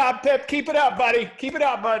 So. Good job, Pip. Keep it up, buddy. Keep it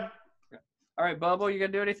up, bud. All right, Bobo, you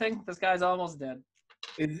gonna do anything? This guy's almost dead.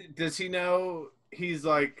 Does he know he's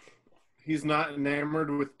not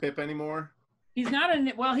enamored with Pip anymore? He's not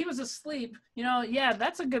well, he was asleep. Yeah,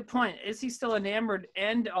 that's a good point. Is he still enamored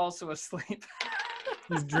and also asleep?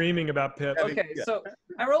 He's dreaming about Pip. Okay, so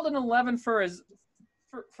I rolled an 11 for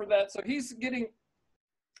that. So he's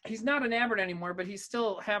not enamored anymore, but he's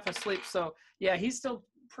still half asleep. So yeah, he's still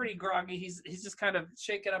pretty groggy. He's just kind of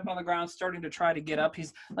shaking up on the ground, starting to try to get up.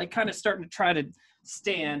 He's kind of starting to try to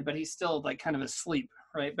stand, but he's still kind of asleep,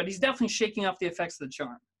 right? But he's definitely shaking off the effects of the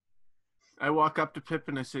charm. I walk up to Pip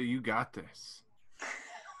and I say, "You got this."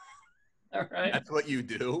 All right. That's what you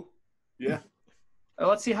do? Yeah. Well,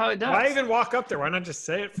 let's see how it does. Why even walk up there? Why not just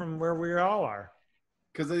say it from where we all are?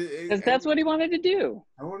 Because that's what he wanted to do.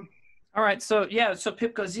 All right. So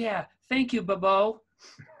Pip goes, "Yeah, thank you, Bobo."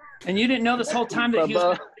 And you didn't know this whole time that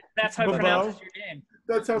that's how he pronounces your name.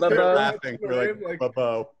 That's how Pip Pip laughing. We're like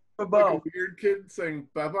Bobo. Bobo. Like a weird kid saying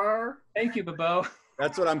Babar. Thank you, Bobo.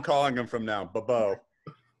 That's what I'm calling him from now. Bobo.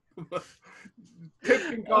 Pip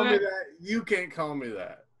can call me that. You can't call me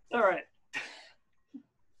that. All right.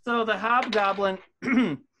 So the hobgoblin.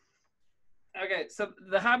 Okay, so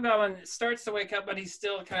the hobgoblin starts to wake up, but he's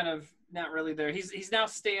still kind of not really there. He's now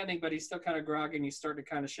standing, but he's still kind of groggy, and he's starting to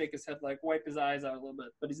kind of shake his head, wipe his eyes out a little bit,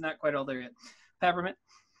 but he's not quite all there yet. Peppermint.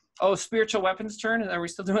 Oh, spiritual weapons turn. Are we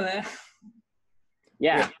still doing that?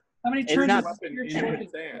 Yeah. How many turns?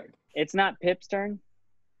 It's not Pip's turn.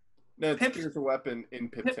 No, it's spiritual weapon in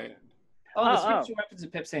Pip's hand. Oh, the spiritual weapon's in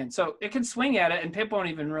Pip's hand. So it can swing at it, and Pip won't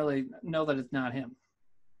even really know that it's not him.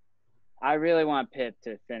 I really want Pip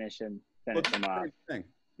to finish him off. Thing.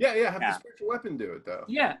 Yeah, have the spiritual weapon do it though.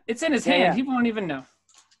 Yeah, it's in his hand. Yeah. He won't even know.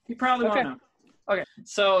 He probably won't know. Okay,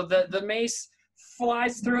 so the mace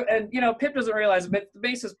flies through, and Pip doesn't realize it, but the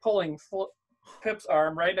mace is pulling Pip's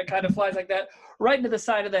arm, right? It kind of flies like that, right into the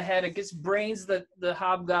side of the head. It gets brains the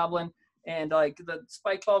hobgoblin, and like the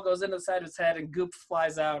spike ball goes into the side of his head, and goop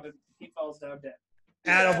flies out, and he falls down dead.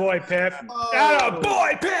 Attaboy, Pip. Oh.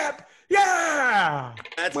 Attaboy, Pip. Yeah.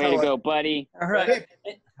 That's Way to go, buddy. All right.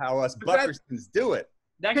 how us Buckersons do it.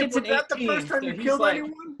 That Pip, gets was an that 18. the first time so you he's killed like,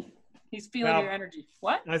 anyone? He's feeling your energy.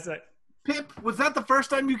 What? I said, Pip, was that the first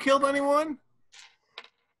time you killed anyone?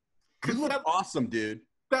 You look awesome, dude.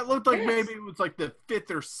 That looked like maybe it was like the 5th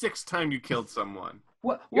or 6th time you killed someone.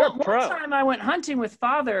 You're Well, a pro. one time I went hunting with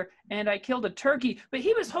Father, and I killed a turkey, but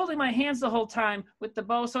he was holding my hands the whole time with the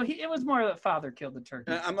bow, so it was more that Father killed the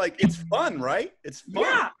turkey. And I'm like, it's fun, right? It's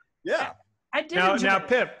fun. Yeah. I did now, enjoy it.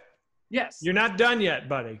 Pip, Yes. you're not done yet,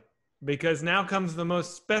 buddy, because now comes the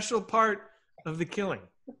most special part of the killing.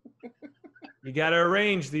 You got to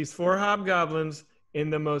arrange these 4 hobgoblins in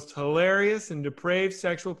the most hilarious and depraved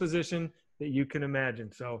sexual position that you can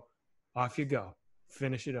imagine. So off you go.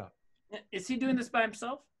 Finish it up. Is he doing this by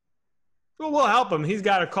himself? Well, we'll help him. He's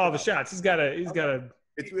got to call the shots. He's got to.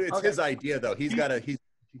 It's his idea though. He's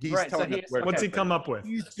Right, so telling us where. What's he come up with?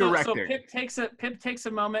 He's So directing. Pip takes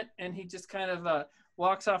a moment, and he just kind of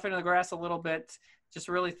walks off into the grass a little bit, just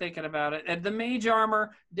really thinking about it. And the mage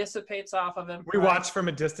armor dissipates off of him. We right? watch from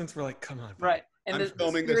a distance. We're like, come on. buddy. Right. And I'm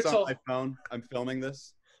filming this on my phone. I'm filming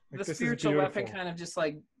this. Like, the this is spiritual weapon beautiful. kind of just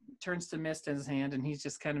like turns to mist in his hand, and he's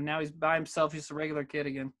just kind of, now he's by himself. He's a regular kid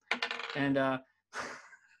again. And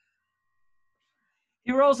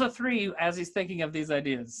he rolls a 3 as he's thinking of these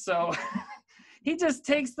ideas. So he just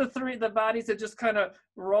takes the bodies and just kind of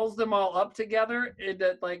rolls them all up together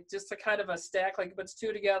into like just a kind of a stack, like puts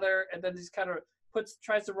 2 together, and then just kind of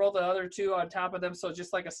tries to roll the other 2 on top of them, so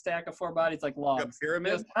just like a stack of 4 bodies, like logs. A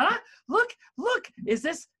pyramid. He goes, huh? Look! Is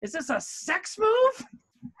this a sex move?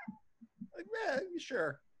 Like, yeah,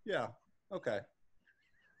 sure. Yeah. Okay.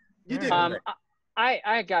 You did.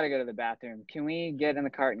 I gotta go to the bathroom. Can we get in the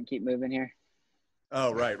cart and keep moving here?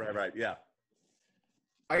 Oh, right. Yeah.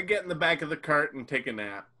 I get in the back of the cart and take a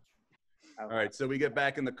nap. All right. So we get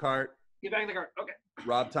back in the cart. Get back in the cart. Okay.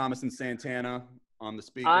 Rob Thomas and Santana on the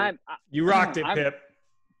speaker. You rocked it, Pip.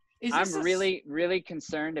 Is I'm really, really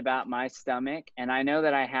concerned about my stomach, and I know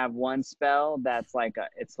that I have one spell that's like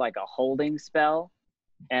it's like a holding spell,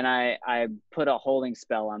 and I put a holding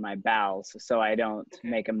spell on my bowels so I don't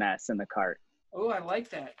make a mess in the cart. Oh, I like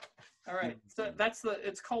that. All right. So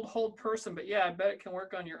it's called hold person, but yeah, I bet it can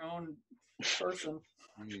work on your own person.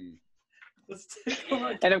 Let's take a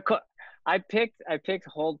look. And of course, I picked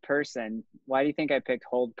hold person. Why do you think I picked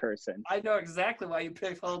hold person? I know exactly why you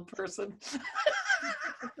picked hold person.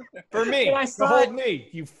 For me. When I To saw hold it- me,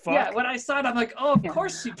 you fuck. Yeah, when I saw it, I'm like, oh, of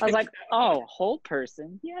course she picked I was like, that. oh, hold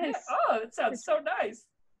person. Yeah, Yes, oh, that sounds so nice. it's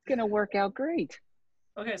gonna work out great.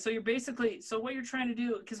 Okay, so what you're trying to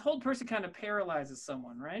do, because hold person kind of paralyzes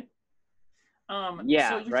someone, right? Yeah,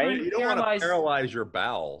 so you're right? trying to You don't want to paralyze your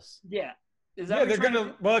bowels. Yeah. Is that Yeah, what they're you're trying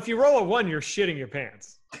gonna. Well, if you roll a 1, you're shitting your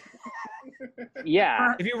pants.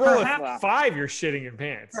 Yeah. If you roll Perhaps- a 5, you're shitting your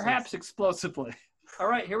pants. Perhaps explosively. All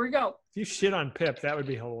right, here we go. If you shit on Pip, that would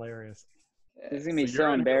be hilarious. This is gonna be So so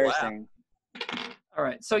you're in a good lap. embarrassing. All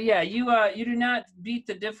right, so yeah, you do not beat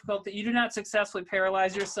the difficulty. You do not successfully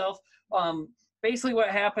paralyze yourself. Basically, what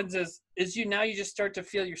happens is you just start to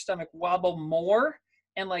feel your stomach wobble more,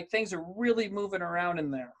 and like things are really moving around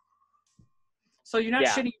in there. So you're not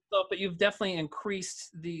shitting yourself, but you've definitely increased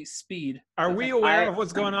the speed. Are we aware of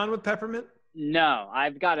what's going on with Peppermint? No,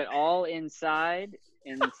 I've got it all inside.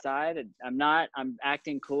 I'm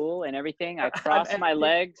acting cool and everything. I cross my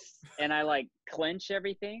legs and I like clench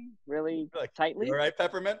everything really tightly. You all right,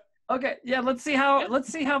 Peppermint? Okay, yeah. Let's see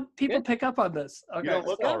how people pick up on this. Okay, You don't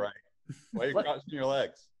look all right. Why are you crossing your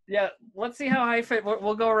legs? Yeah, let's see how I fit.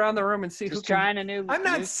 We'll go around the room and see Just who can. trying a new. I'm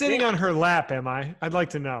not sitting on her lap, am I? I'd like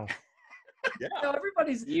to know. Yeah. No,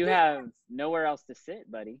 everybody's. You have nowhere else to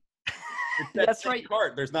sit, buddy. That's right.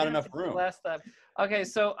 Cart. There's not enough room. Last time. Okay,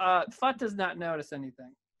 so Fut does not notice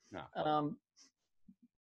anything. No.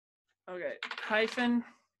 Okay,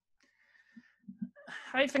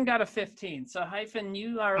 Hyphen got a 15. So Hyphen,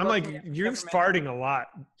 you are. I'm looking like, at you're Peppermint. farting a lot,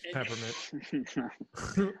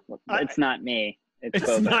 Peppermint. It's not me. It's It's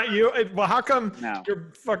both. not you. Well, how come No.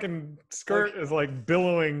 your fucking skirt is like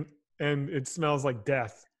billowing and it smells like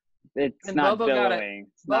death? It's And not Bobo got billowing.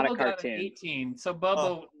 It's not a Bobo got an cartoon. 18. So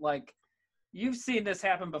Bobo, like, you've seen this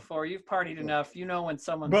happen before. You've partied enough. You know when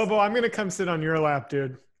someone's. Bobo, I'm gonna come sit on your lap,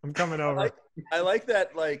 dude. I'm coming over. I like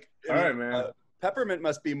that. Like, All right, man. Peppermint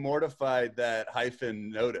must be mortified that Hyphen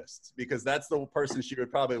noticed, because that's the person she would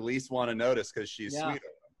probably least want to notice because she's sweeter.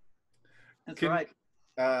 That's right.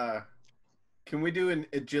 Can we do an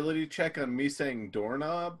agility check on me saying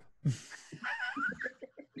doorknob?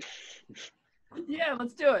 Yeah,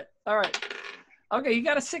 let's do it. All right. Okay, you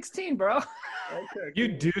got a 16, bro. Okay. You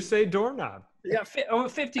do say doorknob. Yeah,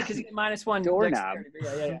 50 because you get -1. Doorknob.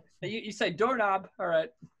 Yeah. You say doorknob. All right.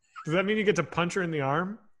 Does that mean you get to punch her in the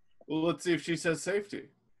arm? Well, let's see if she says safety.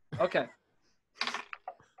 Okay.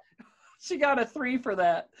 She got a 3 for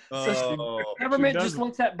that. Oh, Peppermint just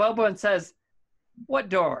looks at Bobo and says, "What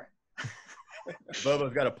door?"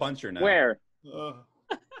 Bobo's got a puncher now. Where?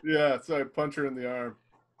 Yeah, so I punch her in the arm.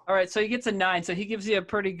 All right, so he gets a 9, so he gives you a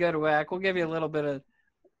pretty good whack. We'll give you a little bit of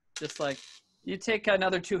just like you take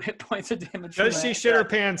another 2 hit points of damage. Does she shit her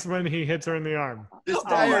pants when he hits her in the arm? This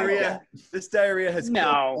diarrhea has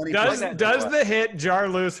No. Does the hit jar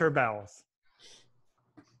loose her bowels?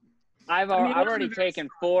 I've already taken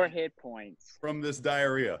 4 hit points from this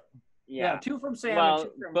diarrhea? Yeah, 2 from Sam. Well,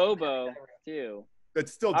 and 2 from Bobo too.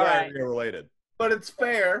 It's still All diarrhea related. But it's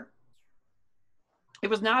fair. It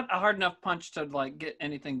was not a hard enough punch to like get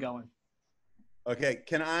anything going. Okay,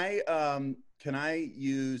 can I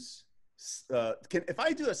use if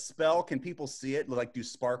I do a spell, can people see it? Like, do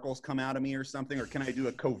sparkles come out of me or something, or can I do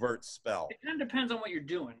a covert spell? It kind of depends on what you're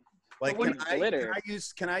doing. Like, What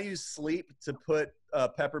can I use sleep to put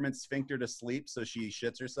Peppermint sphincter to sleep so she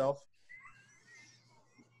shits herself?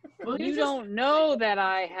 Well, You don't know that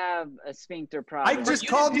I have a sphincter problem. I just you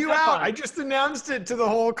called didn't you pick up out. on it. I just announced it to the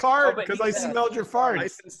whole cart but because he I said- smelled your I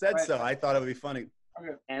farts. said Right. so. I thought it would be funny.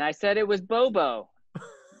 And I said it was Bobo.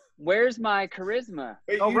 Where's my charisma?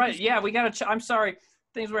 Wait, Oh, you right. just- Yeah, we got to. I'm sorry.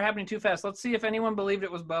 Things were happening too fast. Let's see if anyone believed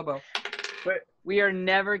it was Bobo. We are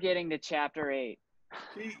never getting to chapter 8.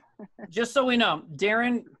 Just so we know,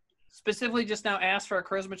 Darren specifically just now asked for a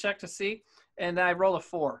charisma check to see, and I roll a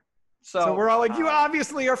 4. So we're all like, you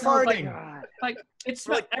obviously are farting. like it's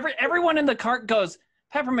like everyone in the cart goes,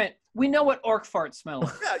 Peppermint. We know what orc farts smell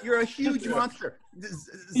like. Yeah, you're a huge monster.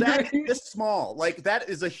 Zach is this small. Like, that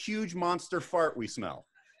is a huge monster fart we smell.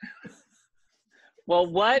 Well,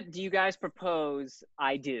 what do you guys propose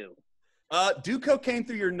I do? Do cocaine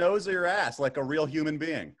through your nose or your ass like a real human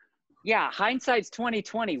being. Yeah, hindsight's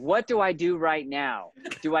 2020. What do I do right now?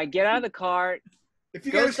 Do I get out of the cart, If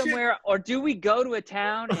you go go somewhere, or do we go to a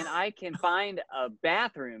town and I can find a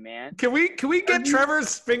bathroom, man? Can we get Trevor's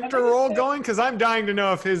sphincter roll going? Because I'm dying to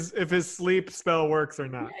know if his sleep spell works or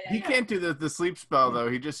not. He can't do the sleep spell though.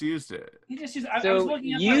 He just used it. He just used. I was So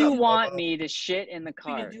looking at you my, want me to shit in the We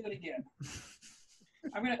can cart? do it again.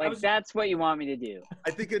 I'm gonna. Like that's what you want me to do? I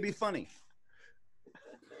think it'd be funny.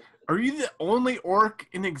 Are you the only orc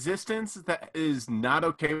in existence that is not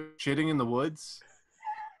okay with shitting in the woods?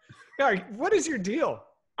 Yeah, what is your deal?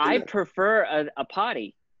 I prefer a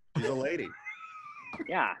potty. She's a lady.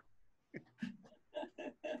 Yeah.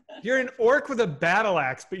 You're an orc with a battle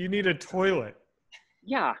axe, but you need a toilet.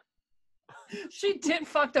 Yeah. She tit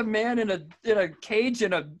fucked a man in a cage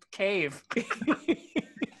in a cave.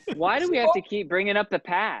 Why do we have to keep bringing up the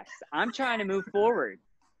past? I'm trying to move forward.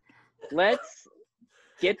 Let's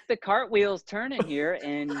get the cartwheels turning here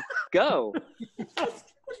and go. The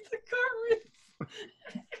cart.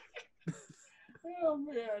 Oh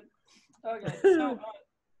man. Okay. So,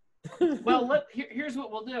 well, here's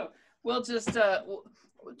what we'll do. We'll just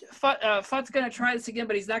Futt's gonna try this again,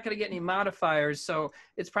 but he's not gonna get any modifiers, so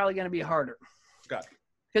it's probably gonna be harder. Got it.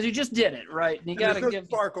 Because you just did it, right? And you gotta There's no give.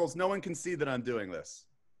 sparkles. No one can see that I'm doing this.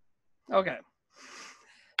 Okay.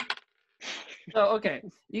 So okay,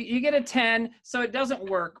 you get a 10, so it doesn't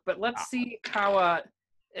work. But let's see how.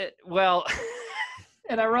 Well.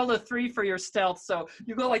 And I rolled a 3 for your stealth, so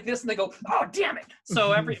you go like this, and they go, "Oh, damn it!"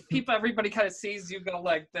 So everybody kind of sees you go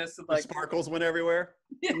like this, and like The sparkles went everywhere.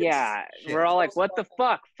 Yeah. We're all like, what the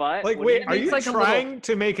fuck, Futt? Like, What wait, do are you you like a trying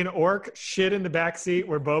to make an orc shit in the back seat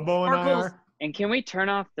where Bobo and I Sparkles. are? And can we turn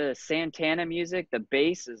off the Santana music? The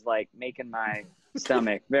bass is like making my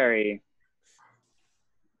stomach very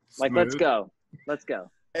like, let's Smooth. go. Let's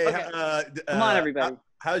go. Hey, Okay. Come on, everybody.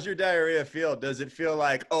 How's your diarrhea feel? Does it feel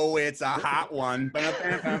like, oh, it's a hot one?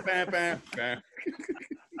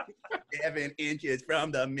 7 inches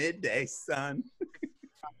from the midday sun.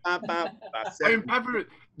 I mean, Pepper,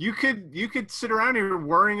 you could sit around here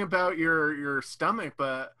worrying about your stomach,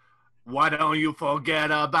 but why don't you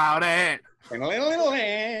forget about it?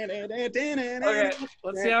 okay,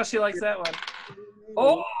 let's see how she likes that one.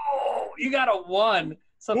 Oh, you got a 1.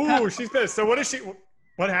 So Ooh, Pep, she's pissed. So what is she?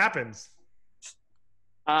 What happens?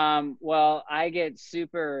 Well, I get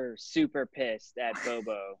super, super pissed at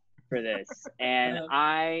Bobo for this. And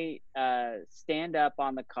I stand up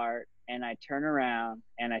on the cart and I turn around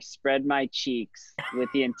and I spread my cheeks with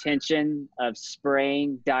the intention of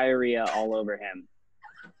spraying diarrhea all over him.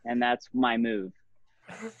 And that's my move.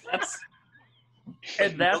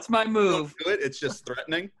 That's my move. Don't do it. It's just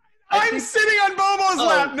threatening. I'm sitting on Bobo's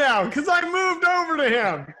lap now because I moved over to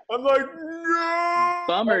him. I'm like, no.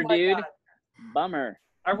 Bummer, dude. God. Bummer.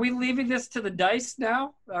 Are we leaving this to the dice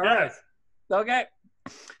now? All right. Okay.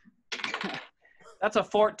 That's a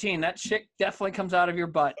 14. That chick definitely comes out of your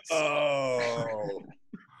butt. Oh.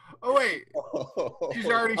 Oh, wait. She's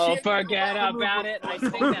already shit. Forget about it. I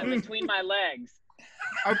stick that between my legs.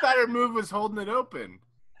 I thought her move was holding it open.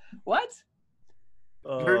 What?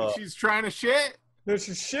 She's trying to shit? No,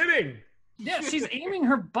 she's shitting. Yeah, she's aiming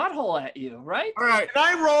her butthole at you, right? All right. And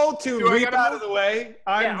I roll to leap out of the way.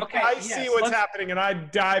 I yes, see what's happening, and I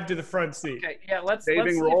dive to the front seat. Okay, yeah, let's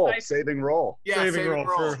Saving roll. Saving roll. Yeah, saving roll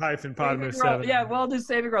for hyphen 7. Yeah, well, do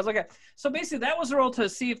saving rolls. Okay, so basically that was a roll to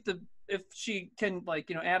see if she can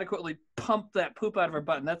adequately pump that poop out of her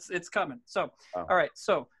butt. And it's coming. So all right,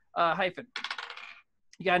 so hyphen.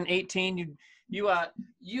 You got an 18.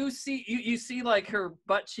 You see like her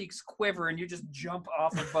butt cheeks quiver, and you just jump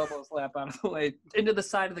off of Bobo's lap out of the way into the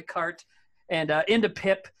side of the cart, and into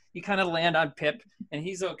Pip. You kind of land on Pip, and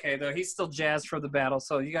he's okay though. He's still jazzed for the battle.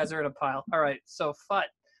 So you guys are in a pile. All right. So Fut,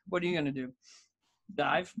 what are you gonna do?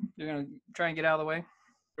 Dive? You're gonna try and get out of the way?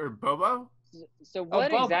 Or Bobo? So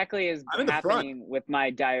what exactly is I'm in the happening with my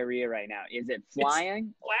diarrhea right now? Is it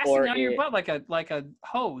flying? Blasting out of your butt like a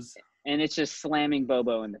hose. And it's just slamming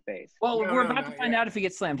Bobo in the face. Well, we're about to find out if he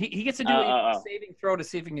gets slammed. He gets to do a saving throw to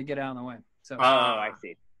see if he can get out of the way. So. I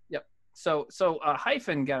see. Yep. So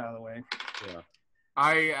hyphen got out of the way. Yeah.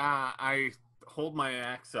 I hold my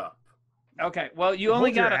axe up. Okay. Well, you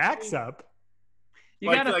only got your axe up.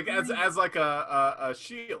 You got as like a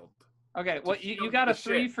shield. Okay. Well, you got a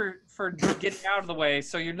 3 for getting out of the way,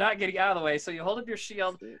 so you're not getting out of the way. So you hold up your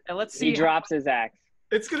shield, and let's see. He drops his axe.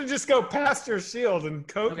 It's gonna just go past your shield and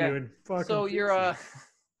coat you and fucking. So you're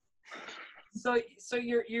so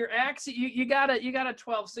your axe you got a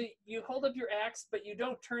 12. So you hold up your axe, but you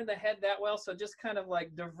don't turn the head that well, so it just kind of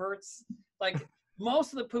like diverts. Like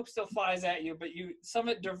most of the poop still flies at you, but some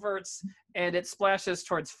of it diverts and it splashes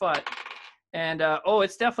towards Fut. And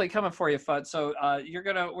it's definitely coming for you, Fut. So we're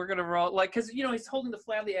gonna roll because he's holding the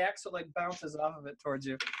flat of the axe, so it like bounces off of it towards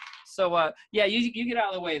you. So you get out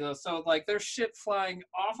of the way though. So like there's shit flying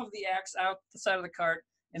off of the axe out the side of the cart.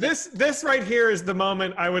 And this right here is the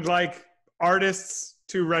moment I would like artists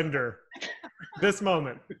to render. This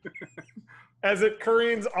moment, as it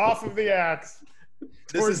careens off of the axe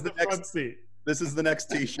towards the front seat. This is the next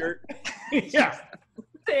T-shirt. Yeah.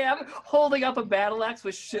 Sam holding up a battle axe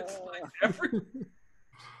with shit flying everywhere.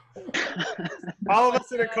 All of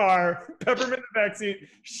us in a car, Peppermint in the backseat,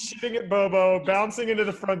 shitting at Bobo, bouncing into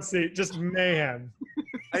the front seat, just mayhem.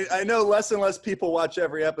 I know less and less people watch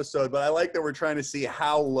every episode, but I like that we're trying to see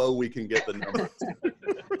how low we can get the numbers.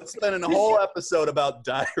 Let's spend a whole episode about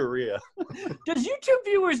diarrhea. Does YouTube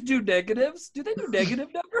viewers do negatives? Do they do negative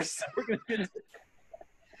numbers?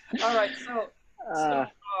 All right, so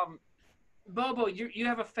Bobo, you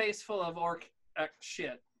have a face full of orc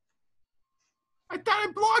shit. I thought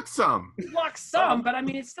I blocked some. You blocked some, but I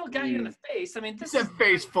mean, it still got you in the face. I mean, this is a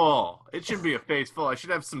face full. It should be a face full. I should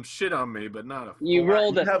have some shit on me, but not a full. You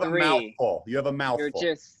rolled a 3. You have a mouthful. You have a mouthful.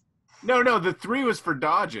 You're just... No, the 3 was for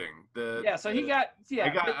dodging. So he got I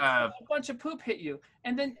got a bunch of poop hit you,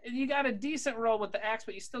 and then you got a decent roll with the axe,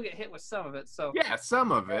 but you still get hit with some of it. So yeah,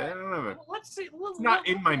 some of it. I don't know. Let's see. It's not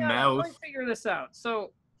in my mouth. Let me figure this out.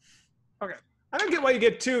 So, okay. I don't get why you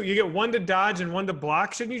get 2. You get 1 to dodge and 1 to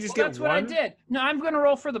block. Shouldn't you just get 1? That's what I did. No, I'm going to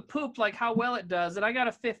roll for the poop, like how well it does, and I got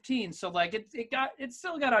a 15. So like it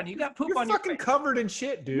still got on you. You got poop on you. You're fucking covered in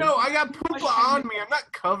shit, dude. No, I got poop on me. I'm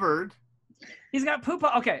not covered. He's got poop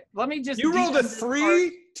on. Okay, let me just. You rolled a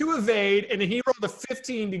 3 to evade, and then he rolled a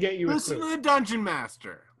 15 to get you. Listen to the dungeon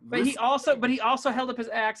master. But he also held up his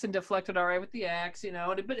axe and deflected all right with the axe,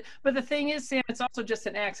 But the thing is, Sam, it's also just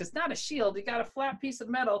an axe. It's not a shield. You got a flat piece of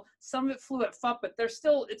metal. Some of it flew at Fup, but there's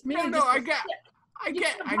still. It's mainly just a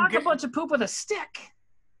stick. Block a bunch of poop with a stick.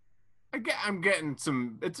 I'm getting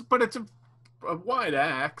some. It's a wide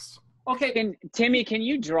axe. Okay, Timmy, can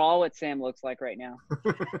you draw what Sam looks like right now?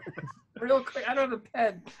 Real quick, I don't have a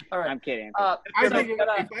pen. All right, I'm kidding. I think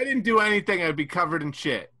if I didn't do anything, I'd be covered in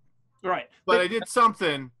shit. Right. But I did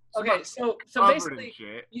something. Okay, so basically,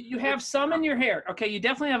 you have some in your hair. Okay, you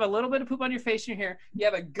definitely have a little bit of poop on your face and your hair. You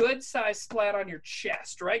have a good size splat on your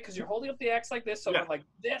chest, right? Because you're holding up the axe like this, so like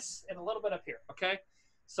this and a little bit up here, okay?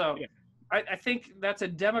 So I think that's a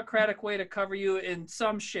democratic way to cover you in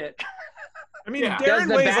some shit. I mean,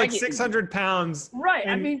 Darren weighs like 600 pounds. Right.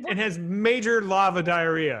 And has major lava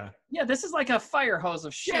diarrhea. Yeah, this is like a fire hose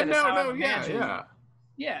of shit.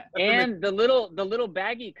 Yeah. And the little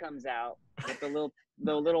baggie comes out with the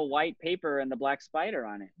little white paper and the black spider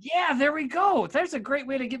on it. Yeah, there we go. There's a great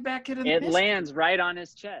way to get back into the It lands right on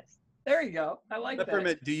his chest. There you go. I like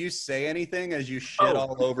Peppermint, that. do you say anything as you shit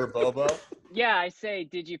all over Bobo? Yeah, I say,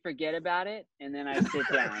 "Did you forget about it?" And then I sit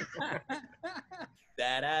down.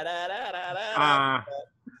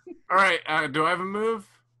 All right. Do I have a move?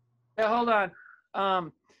 Yeah, hold on.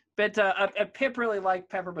 But Pip really liked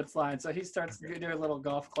Peppermint's line, so he starts doing a little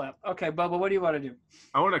golf clap. Okay, Bubba, what do you want to do?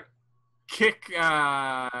 I want to kick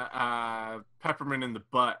Peppermint in the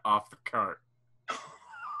butt off the cart.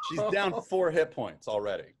 She's down 4 hit points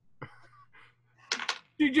already.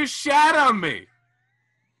 You just shat on me.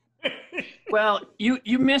 Well,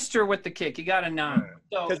 you missed her with the kick. You got a 9.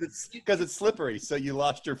 Because it's slippery, so you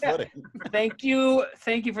lost your footing. Thank you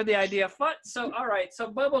for the idea, Fut. So all right, so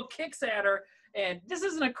Bobo kicks at her, and this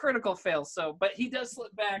isn't a critical fail. But he does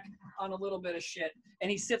slip back on a little bit of shit,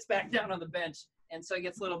 and he sits back down on the bench, and so he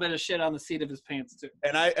gets a little bit of shit on the seat of his pants too.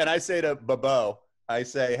 And I say to Bobo, I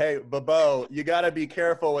say, hey, Bobo, you got to be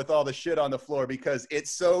careful with all the shit on the floor because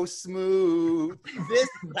it's so smooth. This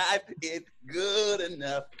time it's good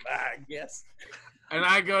enough, I guess. And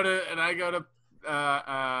I go to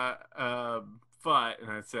Fut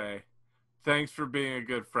and I say, thanks for being a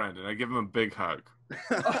good friend. And I give him a big hug.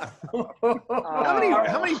 How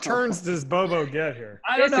many turns does Bobo get here?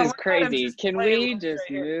 I don't know. This is crazy. Can we just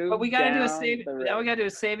move? But we gotta do a saving. Now we gotta do a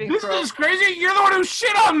saving throw. This is crazy. You're the one who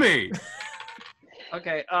shit on me.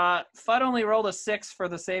 Okay. Fudd only rolled a 6 for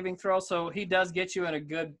the saving throw, so he does get you in a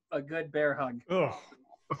good bear hug. Ugh.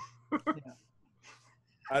 Yeah.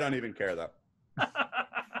 I don't even care though.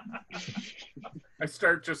 I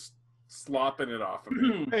start just slopping it off of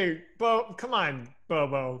me. Hey, come on,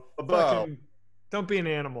 Bobo. Bobo. Don't be an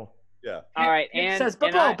animal. Yeah. All right, It says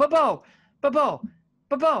Bobo.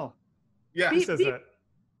 Yeah. Who says that?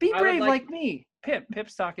 Be brave like me.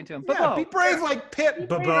 Pip's talking to him. Yeah, Bobo. be brave like Pip,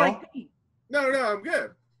 Bobo. Like me. No, I'm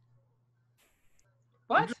good.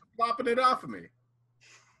 What? I'm just slopping it off of me.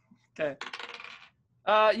 Okay.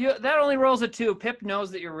 That only rolls a 2. Pip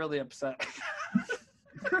knows that you're really upset.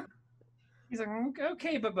 He's like,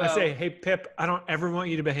 okay, Bobo. I say, hey, Pip, I don't ever want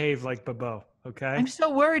you to behave like Bobo, okay? I'm so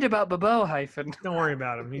worried about Bobo, hyphen. Don't worry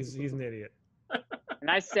about him. He's an idiot.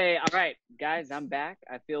 And I say, all right, guys, I'm back.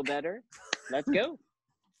 I feel better. Let's go.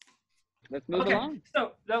 Let's move along.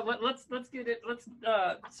 So let's get it.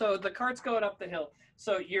 So the cart's going up the hill.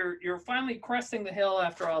 So you're finally cresting the hill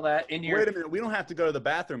after all that. And Wait a minute. We don't have to go to the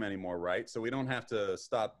bathroom anymore, right? So we don't have to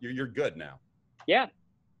stop. You're good now. Yeah.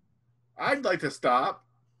 I'd like to stop.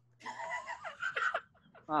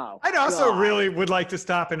 Oh, I'd also really would like to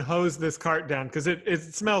stop and hose this cart down because it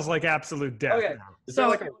smells like absolute death Okay. now. Is there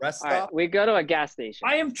like a rest all stop? right, we go to a gas station.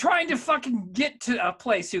 I am trying to fucking get to a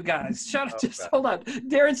place, you guys. Shut up. Just hold on.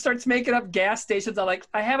 Darren starts making up gas stations. I'm like,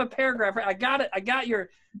 I have a paragraph. I got it. I got your.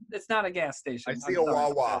 It's not a gas station. I see a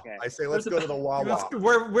Wawa. Okay. I say, let's go to the Wawa.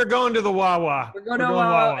 We're going to the Wawa. We're going to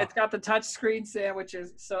Wawa. It's got the touch screen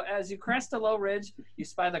sandwiches. So as you crest a low ridge, you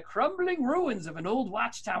spy the crumbling ruins of an old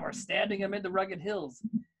watchtower standing amid the rugged hills.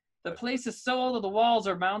 The place is so old that the walls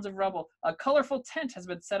are mounds of rubble. A colorful tent has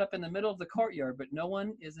been set up in the middle of the courtyard, but no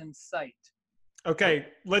one is in sight. Okay,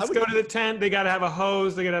 let's go to the tent. They got to have a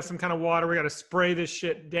hose. They got to have some kind of water. We got to spray this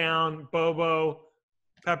shit down. Bobo,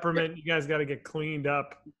 Peppermint, you guys got to get cleaned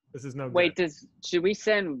up. This is no good. Wait, should we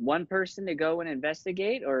send one person to go and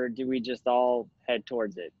investigate, or do we just all head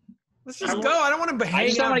towards it? Let's just go. I don't want to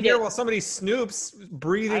hang out here while somebody snoops,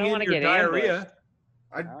 breathing in your diarrhea. Ambushed.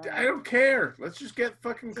 I don't care. Let's just get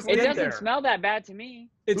fucking clean. It doesn't smell that bad to me.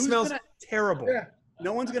 It smells terrible. Yeah.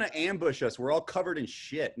 No one's going to ambush us. We're all covered in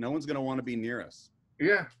shit. No one's going to want to be near us.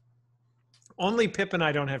 Yeah. Only Pip and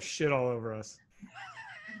I don't have shit all over us.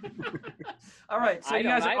 All right, so you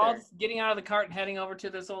guys are all either. getting out of the cart and heading over to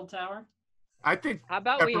this old tower? I think. How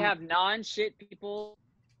about we have non-shit people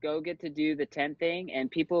go get to do the tent thing,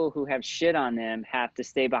 and people who have shit on them have to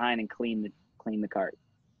stay behind and clean the cart.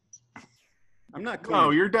 I'm not cleaning.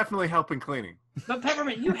 No, you're definitely helping cleaning. But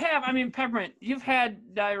Peppermint, Peppermint, you've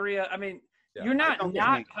had diarrhea. I mean, Yeah, you're not I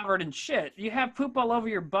don't covered in shit. You have poop all over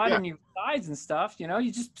your butt and your thighs and stuff. You know,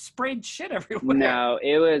 you just sprayed shit everywhere. No,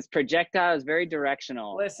 it was projectile. It was very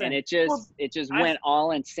directional. Listen, and it just went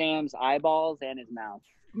all in Sam's eyeballs and his mouth.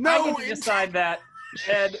 I get to decide that,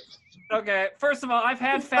 Ed. Okay, first of all, I've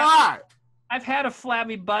had a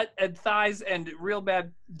flabby butt and thighs and real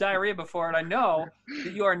bad diarrhea before, and I know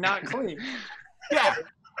that you are not clean. Yeah,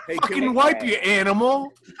 Hey, Fucking wipe, you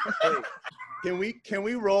animal. Hey, can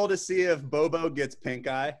we roll to see if Bobo gets pink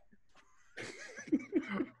eye?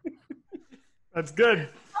 That's good.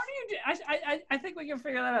 How do you do? I think we can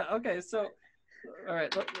figure that out. Okay, so all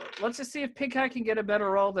right, let's just see if Pink Eye can get a better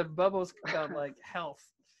roll than Bobo's like health.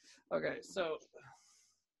 Okay, so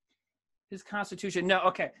his constitution. No,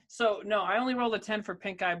 okay. So no, I only rolled a 10 for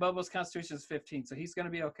Pink Eye. Bobo's constitution is 15, so he's gonna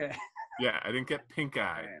be okay. Yeah, I didn't get pink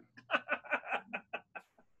eye.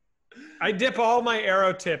 I dip all my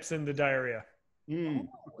arrow tips into diarrhea.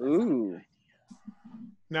 Ooh.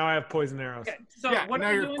 Now I have poison arrows. Okay, so Yeah, what now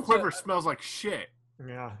are we your doing? quiver smells like shit.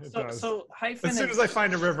 Yeah, it So, does. so Hyphen As soon as I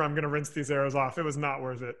find a river, I'm going to rinse these arrows off. It was not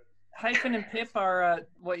worth it. Hyphen and Pip are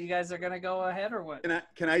what, you guys are gonna go ahead or what?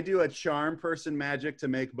 Can I do a charm person magic to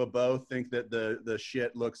make Bobo think that the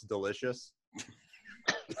shit looks delicious?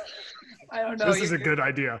 I don't know. This is a good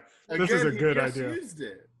idea. This is a good idea. Used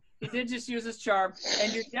it. He did just use his charm,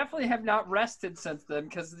 and you definitely have not rested since then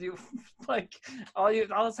because you like all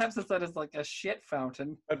this time since then is like a shit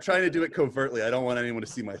fountain. I'm trying to do it covertly. I don't want anyone to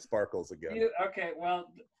see my sparkles again. Okay,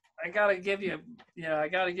 well, I gotta give you,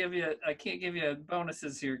 I can't give you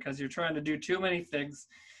bonuses here because you're trying to do too many things.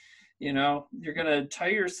 You're gonna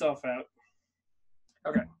tire yourself out.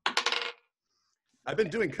 Okay. I've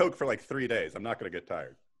been doing coke for like 3 days. I'm not gonna get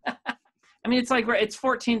tired. I mean, it's like it's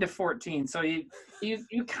 14-14, so you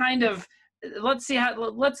kind of let's have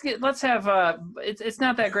it's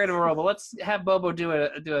not that great of a roll, but let's have Bobo do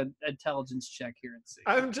an intelligence check here and see.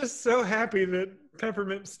 I'm just so happy that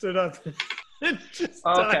Peppermint stood up and just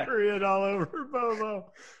diarrheaed all over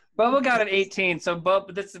Bobo. Bobo got an 18, so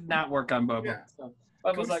Bobo, this did not work on Bobo. Yeah. So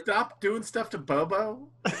Bobo's like, stop doing stuff to Bobo.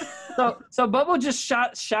 So Bobo just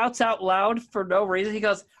shouts out loud for no reason. He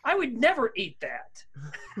goes, "I would never eat that."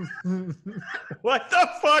 What the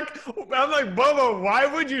fuck? I'm like, Bobo, why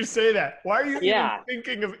would you say that? Why are you even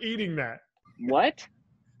thinking of eating that? What?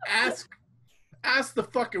 Ask the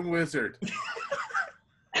fucking wizard.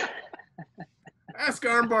 Ask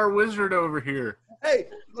Armbar Wizard over here. Hey,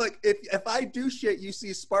 look, if I do shit, you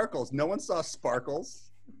see sparkles. No one saw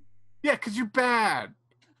sparkles. Yeah, because you're bad.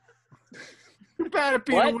 You're bad at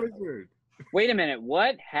being a wizard. Wait a minute.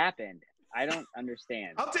 What happened? I don't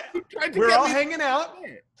understand. We're all hanging out,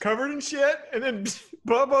 covered in shit, and then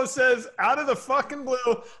Bobo says, out of the fucking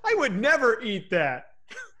blue, "I would never eat that."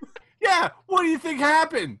 Yeah, what do you think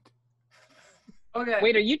happened? Okay.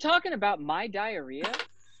 Wait, are you talking about my diarrhea?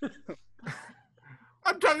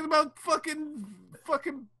 I'm talking about fucking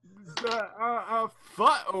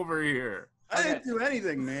Futt over here. I didn't do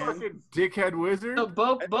anything, man. Fucking dickhead wizard. So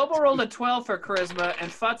Bobo rolled a 12 for charisma,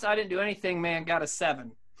 and Futz, I didn't do anything, man, got a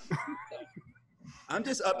 7. I'm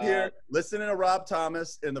just up here listening to Rob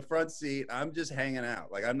Thomas in the front seat. I'm just hanging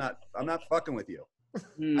out. Like I'm not fucking with you.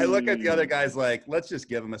 I look at the other guys like, let's just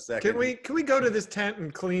give him a second. Can we go to this tent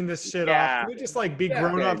and clean this shit off? Can we just like be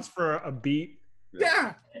grown-ups for a beat?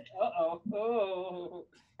 Yeah. Oh.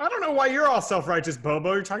 I don't know why you're all self-righteous,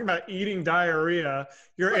 Bobo. You're talking about eating diarrhea.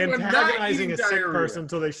 You're antagonizing a sick person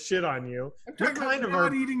until they shit on you. I'm talking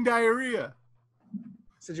about eating diarrhea.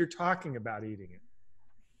 Said you're talking about eating it.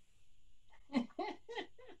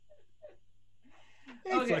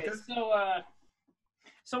 Okay,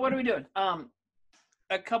 so what are we doing?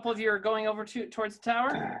 A couple of you are going over towards the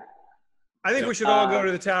tower. I think we should all go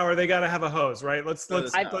to the tower. They got to have a hose, right? Let's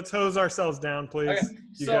hose ourselves down, please. Okay.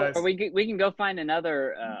 You guys. Or we can go find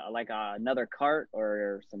another another cart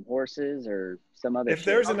or some horses or some other. If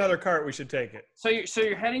there's another cart, we should take it. So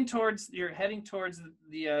you're heading towards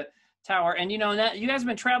the tower, and you guys have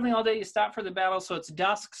been traveling all day. You stopped for the battle, so it's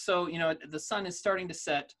dusk. So the sun is starting to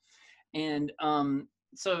set, and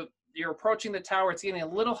so you're approaching the tower. It's getting a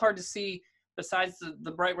little hard to see. Besides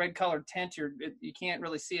the bright red colored tent, you can't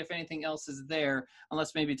really see if anything else is there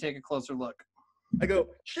unless maybe take a closer look. I go,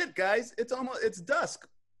 shit, guys, it's dusk.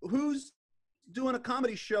 Who's doing a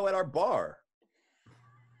comedy show at our bar?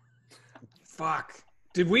 Fuck.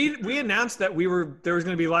 Did we announced that there was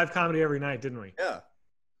going to be live comedy every night, didn't we? Yeah.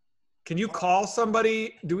 Can you call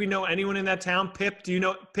somebody? Do we know anyone in that town? Pip, do you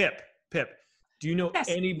know Pip? Do you know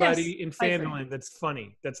anybody in Fandolin that's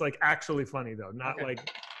funny? That's like actually funny though, not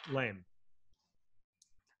like lame.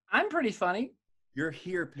 I'm pretty funny. You're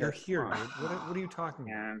here, Pip. You're here. What are you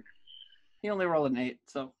talking about? He only rolled an 8,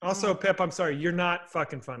 so. Also, Pip, I'm sorry. You're not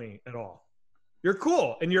fucking funny at all. You're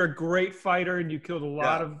cool, and you're a great fighter, and you killed a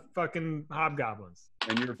lot of fucking hobgoblins.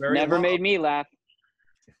 And you're very never made me laugh.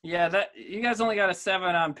 Yeah, you guys only got a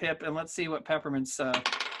 7 on Pip, and let's see what Peppermint's.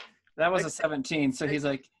 That was a 17, so he's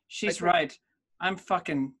like, she's right. I'm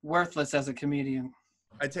fucking worthless as a comedian.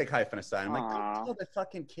 I take hyphen aside. I'm like, don't tell the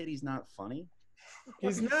fucking kid he's not funny.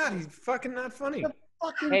 He's not. He's fucking not funny.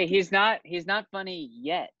 fucking. Hey, he's not funny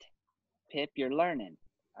yet. Pip, you're learning.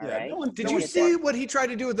 All Yeah, right. no one- Did no you one- see what he tried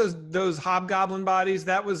to do with those hobgoblin bodies?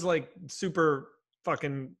 That was like super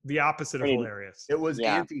fucking the opposite of Pretty- hilarious. It was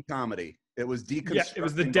Yeah. anti-comedy. It was deconstructing. Yeah, it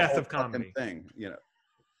was the death whole of comedy. fucking thing. You know.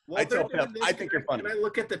 Well, I tell they're doing Pep, this. I think you're funny. Can I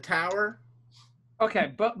look at the tower?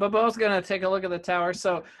 Okay, Bobo's gonna take a look at the tower.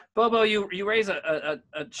 So, Bobo, you raise a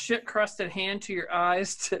shit-crusted hand to your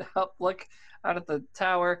eyes to help look out at the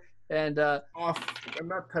tower, and Off. I'm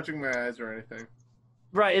not touching my eyes or anything.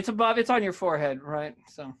 right, it's above, it's on your forehead, right?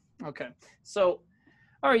 So, okay, so,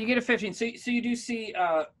 all right, you get a 15. So you do see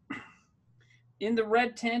in the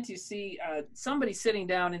red tent, you see somebody sitting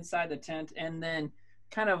down inside the tent, and then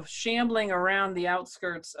kind of shambling around the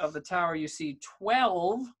outskirts of the tower, you see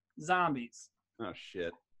 12 zombies. Oh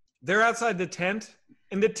shit. They're outside the tent,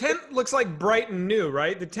 and the tent looks like bright and new,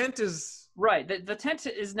 right? The tent is Right. The tent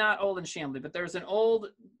is not old and shambly, but there's an old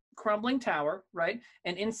crumbling tower, right?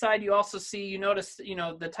 And inside you also see, you notice,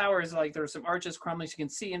 the tower is like, there's some arches crumbling, so you can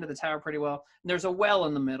see into the tower pretty well. And there's a well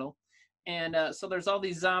in the middle. And so there's all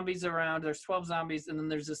these zombies around. There's 12 zombies, and then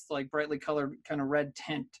there's this like brightly colored kind of red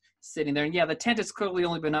tent sitting there. And yeah, the tent has clearly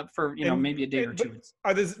only been up for, maybe a day or two.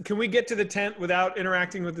 Can we get to the tent without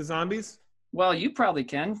interacting with the zombies? Well, you probably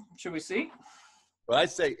can. Should we see? But I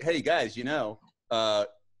say, hey guys,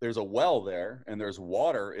 there's a well there, and there's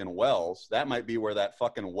water in wells. That might be where that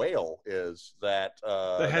fucking whale is. That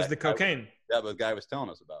has the cocaine. That the guy was telling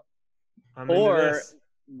us about. Or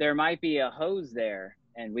there might be a hose there,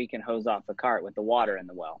 and we can hose off the cart with the water in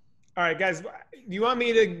the well. All right, guys, do you want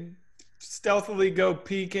me to stealthily go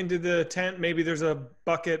peek into the tent? Maybe there's a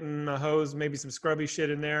bucket and a hose, maybe some scrubby shit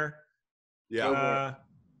in there. Yeah.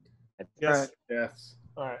 Yes. Right. Yes.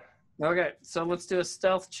 All right. Okay, so let's do a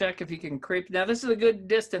stealth check if you can creep. Now, this is a good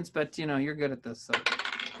distance, but, you're good at this. So.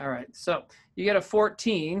 All right, so you get a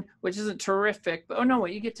 14, which isn't terrific. But,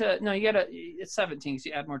 it's 17 because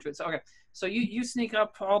you add more to it. So, okay, so you sneak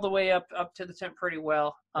up all the way up to the tent pretty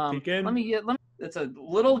well. Peek in. It's a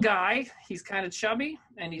little guy. He's kind of chubby,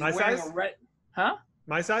 and he's wearing size? a red. Huh?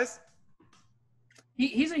 My size?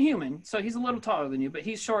 He's a human, so he's a little taller than you, but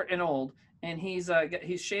he's short and old. And he's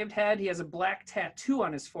shaved head. He has a black tattoo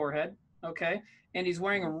on his forehead. Okay, and he's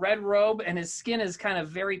wearing a red robe, and his skin is kind of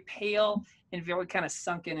very pale and very kind of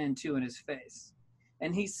sunken into in his face.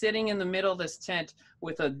 And he's sitting in the middle of this tent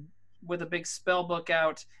with a big spell book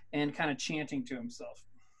out and kind of chanting to himself.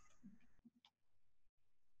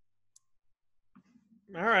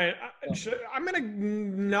 All right, I'm gonna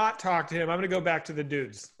not talk to him. I'm gonna go back to the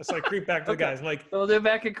dudes. So I creep back to the guys. I'm like, we'll do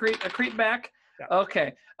back a creep back. Yeah.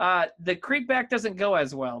 Okay. The creep back doesn't go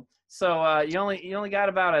as well. So you only got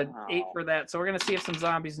about an 8 for that. So we're gonna see if some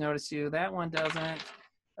zombies notice you. That one doesn't.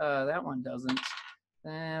 That one doesn't.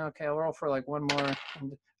 Okay, I'll roll for like one more.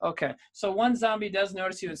 Okay, so one zombie does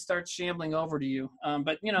notice you and starts shambling over to you.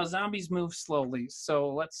 But zombies move slowly. So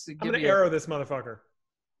let's give I'm gonna arrow this motherfucker.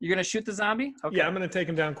 You're gonna shoot the zombie? Okay. Yeah, I'm gonna take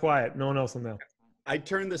him down quiet. No one else will know. I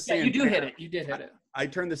turned the Santana. Yeah, you do hit it. You did hit it. I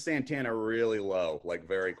turned the Santana really low, like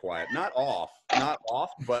very quiet. Not off,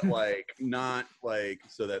 but like not like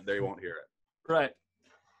so that they won't hear it. Right.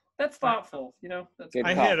 That's thoughtful. That's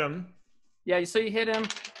I hit him. Yeah, so you hit him,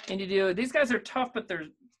 and you do. These guys are tough, but they're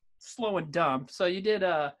slow and dumb. So you did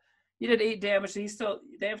 8 damage. And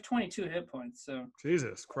they have 22 hit points. So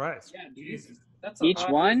Jesus Christ. Yeah, Jesus. That's each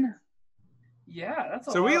one. Yeah, that's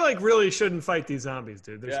a so lot. we like really shouldn't fight these zombies,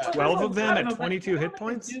 dude. There's 12 of them at 22 hit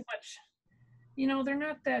points. They're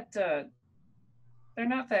not that. They're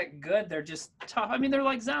not that good. They're just tough. I mean, they're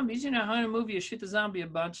like zombies. How in a movie you shoot the zombie a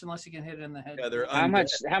bunch unless you can hit it in the head. Yeah, they're how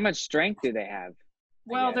much strength do they have?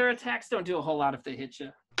 Well, their attacks don't do a whole lot if they hit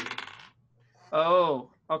you. Oh,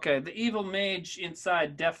 okay. The evil mage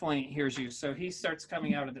inside definitely hears you, so he starts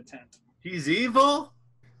coming out of the tent. He's evil?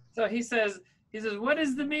 So he says, "What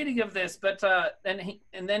is the meaning of this?" But I'm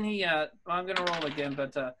gonna roll again.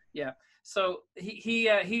 But yeah. So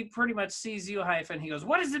he pretty much sees you, Hyphen. He goes,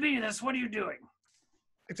 "What is the meaning of this? What are you doing?"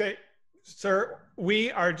 Okay, sir,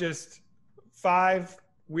 we are just 5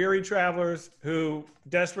 weary travelers who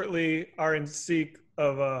desperately are in seek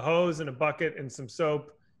of a hose and a bucket and some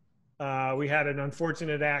soap. We had an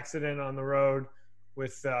unfortunate accident on the road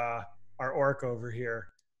with our orc over here.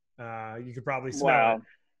 You could probably smell it.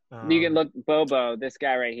 You can look, Bobo, this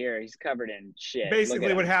guy right here, he's covered in shit.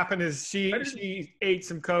 Basically what happened is she ate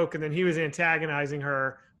some coke and then he was antagonizing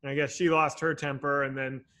her. And I guess she lost her temper and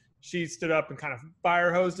then she stood up and kind of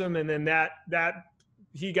fire hosed him. And then that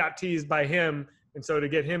he got teased by him. And so to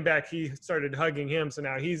get him back, he started hugging him. So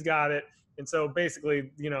now he's got it. And so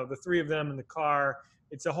basically, the 3 of them in the car,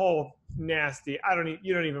 it's a whole nasty,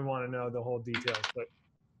 you don't even want to know the whole details, but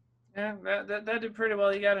Yeah, that did pretty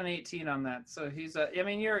well. You got an 18 on that. So he's I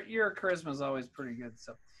mean, your charisma is always pretty good.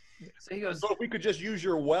 So he goes. So if we could just use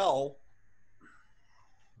your well.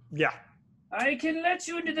 Yeah. I can let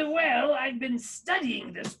you into the well. I've been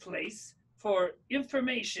studying this place for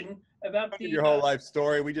information about Your whole life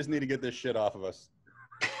story. We just need to get this shit off of us.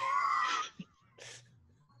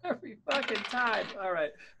 Every fucking time. All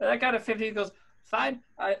right. I got a 50. He goes, fine.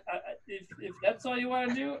 If that's all you want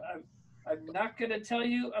to do, I'm not going to tell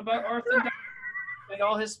you about Arthur and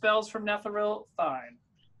all his spells from Netheril. Fine.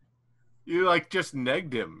 You like just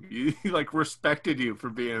negged him. You like respected you for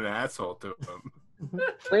being an asshole to him.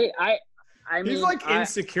 Wait, I mean, he's like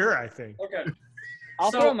insecure, I think. Okay.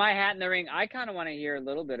 I'll throw my hat in the ring. I kind of want to hear a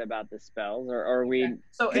little bit about the spells, or we. Okay.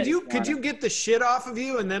 So could you get the shit off of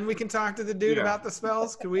you, and then we can talk to the dude about the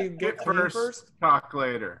spells? Could we get first? Talk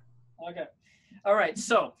later. Okay. All right.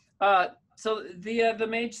 So the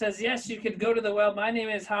mage says, yes, you could go to the well. My name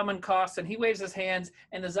is Haman Koss, and he waves his hands,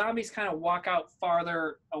 and the zombies kind of walk out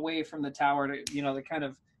farther away from the tower to, they kind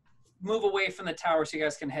of move away from the tower so you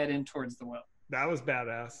guys can head in towards the well. That was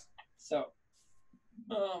badass. So,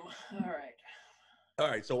 all right. All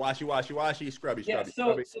right, so washy, scrubby. So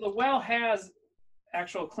the well has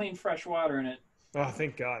actual clean, fresh water in it. Oh,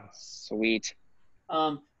 thank God. Sweet.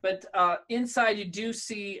 But inside you do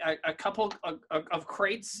see a couple of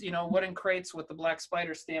crates, wooden crates with the black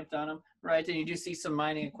spider stamped on them, right? And you do see some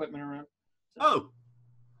mining equipment around. Oh.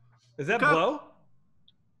 Is that blow?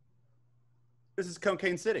 This is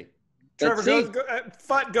Cocaine City. Trevor,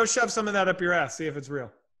 go shove some of that up your ass. See if it's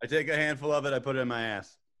real. I take a handful of it. I put it in my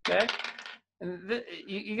ass. Okay. And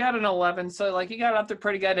you got an 11, so you got it up there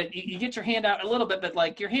pretty good. You get your hand out a little bit,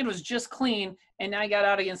 but your hand was just clean, and now you got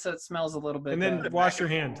out again, so it smells a little bit. And then wash your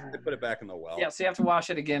hand. I put it back in the well. Yeah, so you have to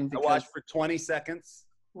wash it again. I wash for 20 seconds.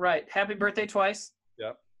 Right. Happy birthday twice.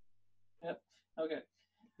 Yep. Okay.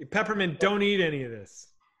 Peppermint, don't eat any of this.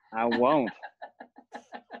 I won't.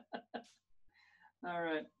 All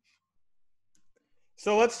right.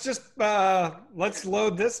 So let's just let's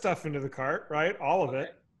load this stuff into the cart, right? All of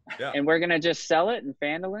it. Yeah. And we're gonna just sell it in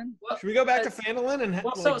Phandalin? Well, should we go back to Phandalin and?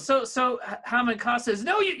 Well, so Haman Koss says,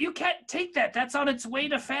 no, you can't take that. That's on its way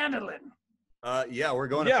to Phandalin. Yeah, we're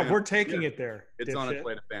going. Yeah, we're taking it there. It's on its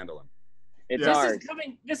way to Phandalin. It's ours.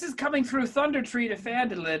 This is coming through Thunder Tree to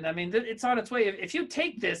Phandalin. I mean, it's on its way. If you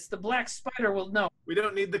take this, the Black Spider will know. We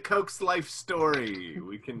don't need the Coke's life story.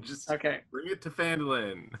 We can just bring it to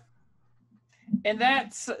Phandalin. And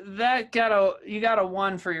you got a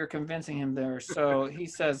 1 for your convincing him there. So he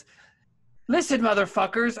says, listen,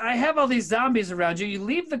 motherfuckers, I have all these zombies around you. You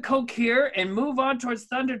leave the Coke here and move on towards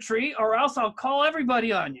Thunder Tree, or else I'll call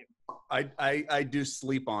everybody on you. I do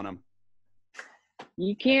sleep on them.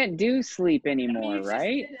 You can't do sleep anymore,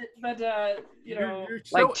 right? But You're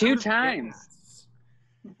like 2 times.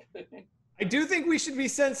 I do think we should be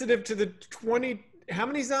sensitive to the 20. How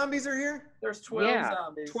many zombies are here? There's 12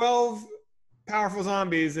 zombies. 12 powerful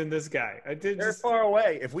zombies in this guy. They're far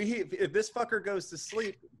away. If this fucker goes to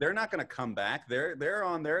sleep, they're not going to come back. They're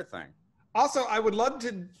on their thing. Also, I would love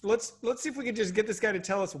to let's see if we could just get this guy to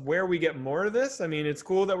tell us where we get more of this. I mean, it's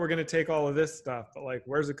cool that we're going to take all of this stuff, but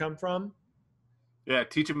where's it come from? Yeah,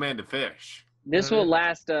 teach a man to fish. This will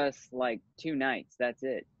last us 2 nights. That's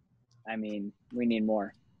it. I mean, we need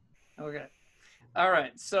more. Okay. All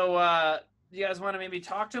right. So, you guys want to maybe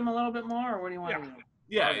talk to him a little bit more, or what do you want to do?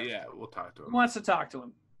 Yeah, we'll talk to him. Who wants to talk to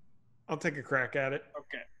him? I'll take a crack at it.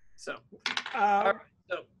 Okay. So,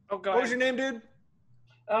 go what was your name, dude?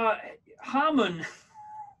 Haman.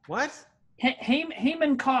 What?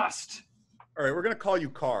 Haman Koss. All right, we're going to call you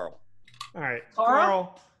Carl. All right.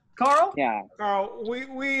 Carl? Yeah. Carl,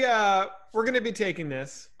 we're going to be taking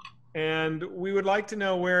this, and we would like to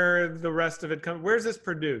know where the rest of it comes. Where's this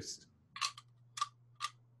produced?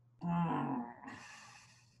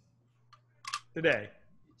 Today.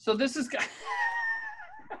 So this is.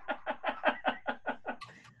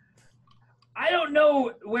 I don't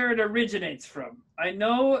know where it originates from. I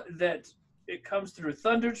know that it comes through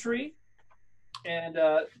Thunder Tree, and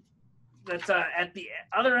that's at the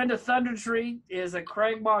other end of Thunder Tree is a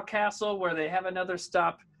Cragmaw Castle where they have another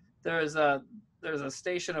stop. There's a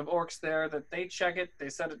station of orcs there that they check it, they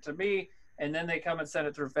send it to me, and then they come and send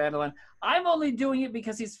it through Phandalin. I'm only doing it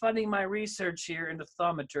because he's funding my research here into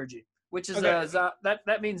thaumaturgy, which is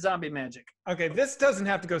that means zombie magic. Okay, this doesn't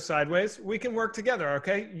have to go sideways. We can work together,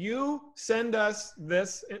 okay? You send us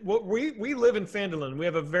this. We live in Phandalin. We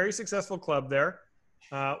have a very successful club there.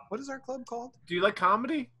 What is our club called? Do you like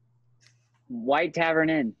comedy? White Tavern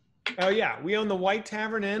Inn. Oh, yeah. We own the White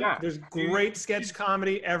Tavern Inn. Yeah. There's great sketch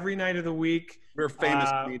comedy every night of the week. We're famous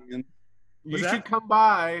comedians. You should come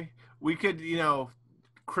by. We could,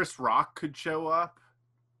 Chris Rock could show up.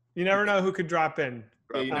 You never know who could drop in.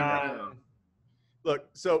 Yeah, you never know. Look,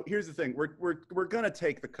 so here's the thing: we're gonna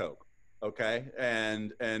take the coke, okay?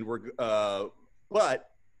 And we're but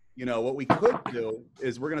you know what we could do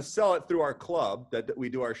is we're gonna sell it through our club that we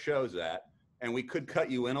do our shows at, and we could cut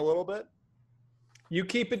you in a little bit. You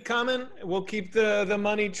keep it coming. We'll keep the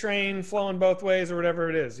money train flowing both ways, or whatever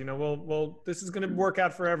it is. You know, we'll this is gonna work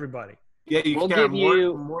out for everybody. Yeah, you We'll can have give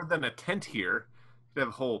you- more than a tent here. You have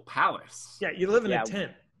a whole palace. Yeah, you live in Yeah. a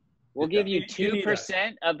tent. We'll give you You need us.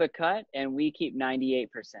 2% of the cut, and we keep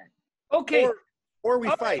 98%. Okay. Or we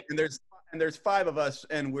Okay. fight, and there's 5 of us,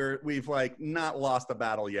 and we've like not lost a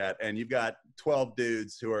battle yet, and you've got 12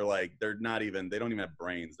 dudes who are like they don't even have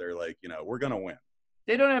brains. They're like, you know, we're gonna win.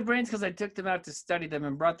 They don't have brains because I took them out to study them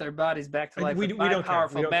and brought their bodies back to life We with don't care.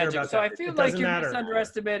 powerful We don't care magic. about So that. I It feel like doesn't you're matter.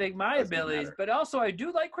 underestimating my Doesn't abilities, matter. but also I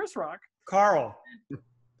do like Chris Rock. Carl,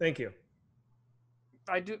 thank you.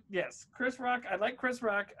 I do, yes, Chris Rock. I like Chris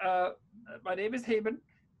Rock. My name is Haben,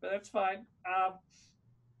 but that's fine.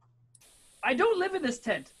 I don't live in this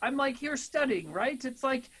tent. I'm like here studying, right? It's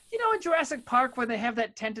like, you know, in Jurassic Park where they have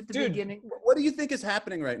that tent at the beginning. What do you think is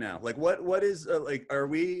happening right now? Like, what is like? Are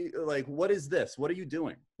we like? What is this? What are you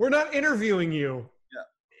doing? We're not interviewing you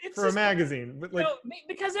It's for a just, magazine. But you like, know,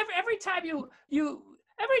 because every time you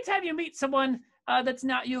meet someone that's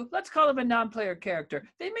not you, let's call them a non-player character.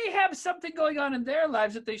 They may have something going on in their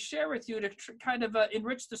lives that they share with you to kind of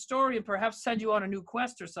enrich the story and perhaps send you on a new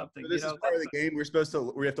quest or something. So this is part of the game.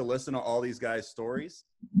 We have to listen to all these guys' stories.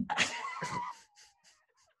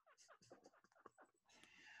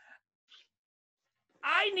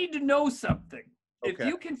 I need to know something. If Okay.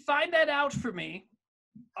 you can find that out for me,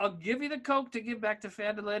 I'll give you the coke to give back to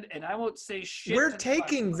Fandolin, and I won't say shit. we're to the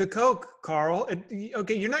taking the Coke, Carl.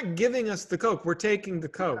 Okay, you're not giving us the Coke. We're taking the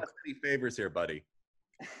Coke. Not any favors here, buddy.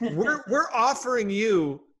 We're offering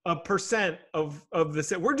you a percent of the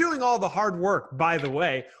set. We're doing all the hard work, by the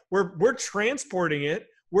way. We're transporting it.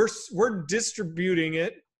 We're distributing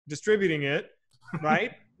it,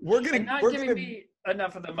 right? And not giving me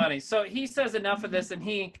enough of the money. So he says enough of this, and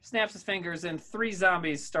he snaps his fingers, and 3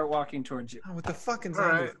 zombies start walking towards you. Oh, with the fucking All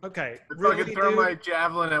zombies. right. Okay. If I Really, could throw dude? my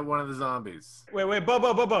javelin at one of the zombies. Wait,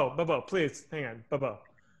 Bobo, please, hang on, Bobo.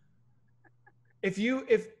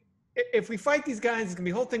 If we fight these guys, it's gonna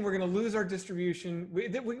be a whole thing. We're gonna lose our distribution. We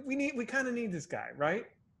kind of need this guy, right?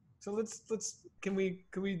 So let's can we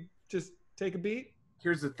just take a beat?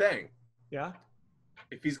 Here's the thing. Yeah.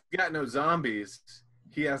 If he's got no zombies,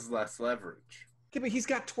 he has less leverage. Okay, but he's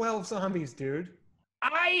got 12 zombies, dude.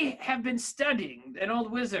 I have been studying an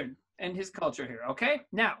old wizard and his culture here, okay?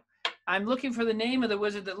 Now, I'm looking for the name of the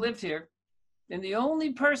wizard that lived here, and the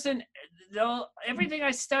only person, everything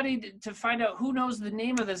I studied to find out who knows the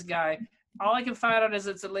name of this guy, all I can find out is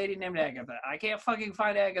it's a lady named Agatha. I can't fucking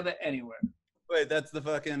find Agatha anywhere. Wait, that's the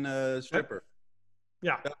fucking stripper.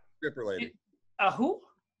 Yeah. That's the stripper lady. Who?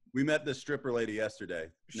 We met the stripper lady yesterday.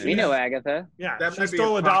 We know Agatha. Yeah. That She might be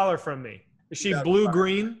stole a $1 from me. Is she Yeah.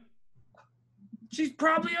 blue-green? She's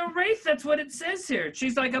probably a wraith. That's what it says here.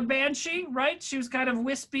 She's like a banshee, right? She was kind of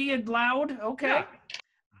wispy and loud. Okay. Yeah.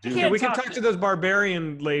 Dude, Can't We can talk talk to- to those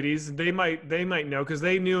barbarian ladies. They might know because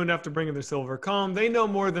they knew enough to bring in their silver comb. They know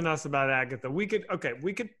more than us about Agatha. We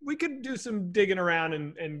could do some digging around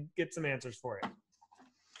and get some answers for you.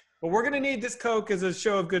 But we're gonna need this Coke as a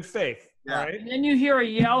show of good faith. Yeah. All right. And then you hear a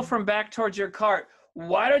yell from back towards your cart.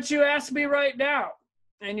 Why don't you ask me right now?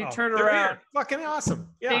 And you Oh, turn they're around. here. Fucking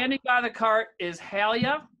awesome. Yeah. Standing by the cart is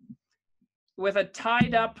Halia with a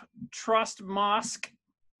tied up trust mosque,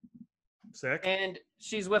 Sick. and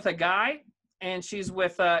she's with a guy, and she's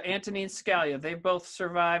with Antonine Scalia. They've both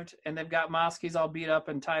survived, and they've got mosque. He's all beat up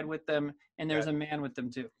and tied with them, and there's a man with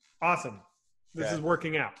them too. Awesome. This Okay. is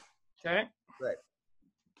working out. Okay.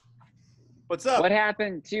 What's up? What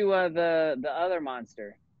happened to the other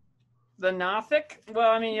monster? The Nothic? Well,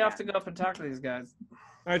 I mean, you have to go up and talk to these guys. All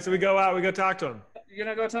right, so we go out. We go talk to them. You're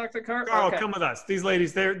gonna go talk to the cart? Carl, Okay. come with us. These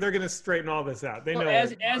ladies, they're gonna straighten all this out. They So know.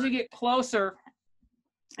 as you get closer,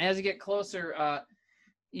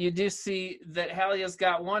 you do see that Halia's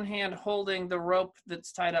got one hand holding the rope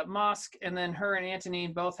that's tied up Mosque, and then her and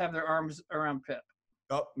Antonine both have their arms around Pip.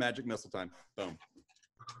 Oh, magic missile time. Boom.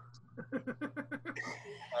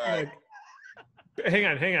 All right. Hang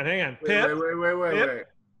on. Wait, Pip, wait.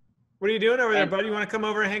 what are you doing over there, And- buddy? You want to come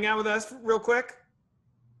over and hang out with us real quick?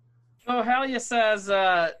 So Halia says,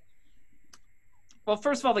 well,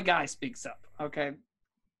 first of all, the guy speaks up, okay?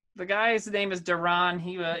 The guy's name is Duran.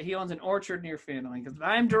 He owns an orchard near Fandolin. Because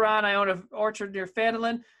I'm Duran. I own an orchard near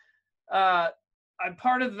Fandolin. I'm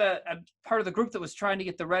part of the group that was trying to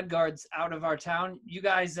get the Red Guards out of our town. You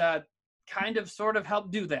guys kind of sort of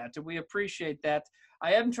help do that. We appreciate that.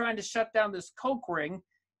 I am trying to shut down this coke ring,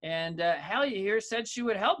 and Halia here said she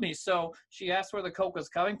would help me. So she asked where the coke was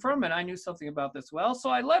coming from, and I knew something about this well. So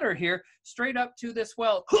I led her here straight up to this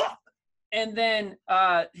well. And then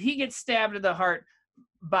he gets stabbed in the heart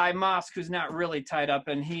by Mosk, who's not really tied up,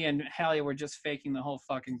 and he and Halia were just faking the whole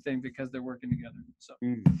fucking thing because they're working together.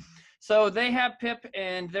 So they have Pip,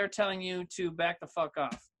 and they're telling you to back the fuck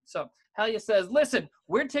off. So Halia says, listen,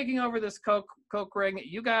 we're taking over this coke ring.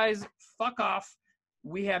 You guys fuck off.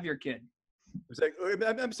 We have your kid. It's like,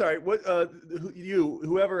 I'm sorry. What?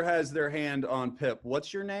 Whoever has their hand on Pip.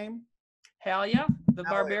 What's your name? Halia, the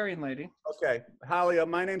barbarian lady. Okay, Halia.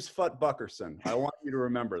 My name's Buckerson. I want you to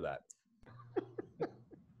remember that.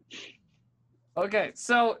 Okay,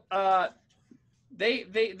 so they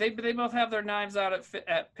both have their knives out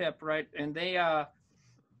at Pip, right? And they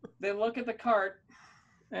look at the cart,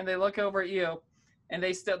 and they look over at you, and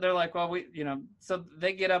they're like, well, so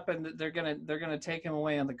they get up and they're gonna take him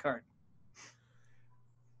away on the cart.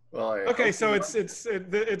 Well, okay, so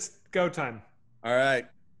it's go time. All right,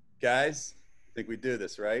 guys, I think we do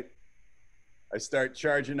this, right? I start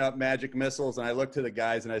charging up magic missiles, and I look to the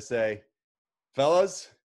guys and I say, fellas,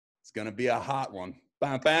 it's gonna be a hot one.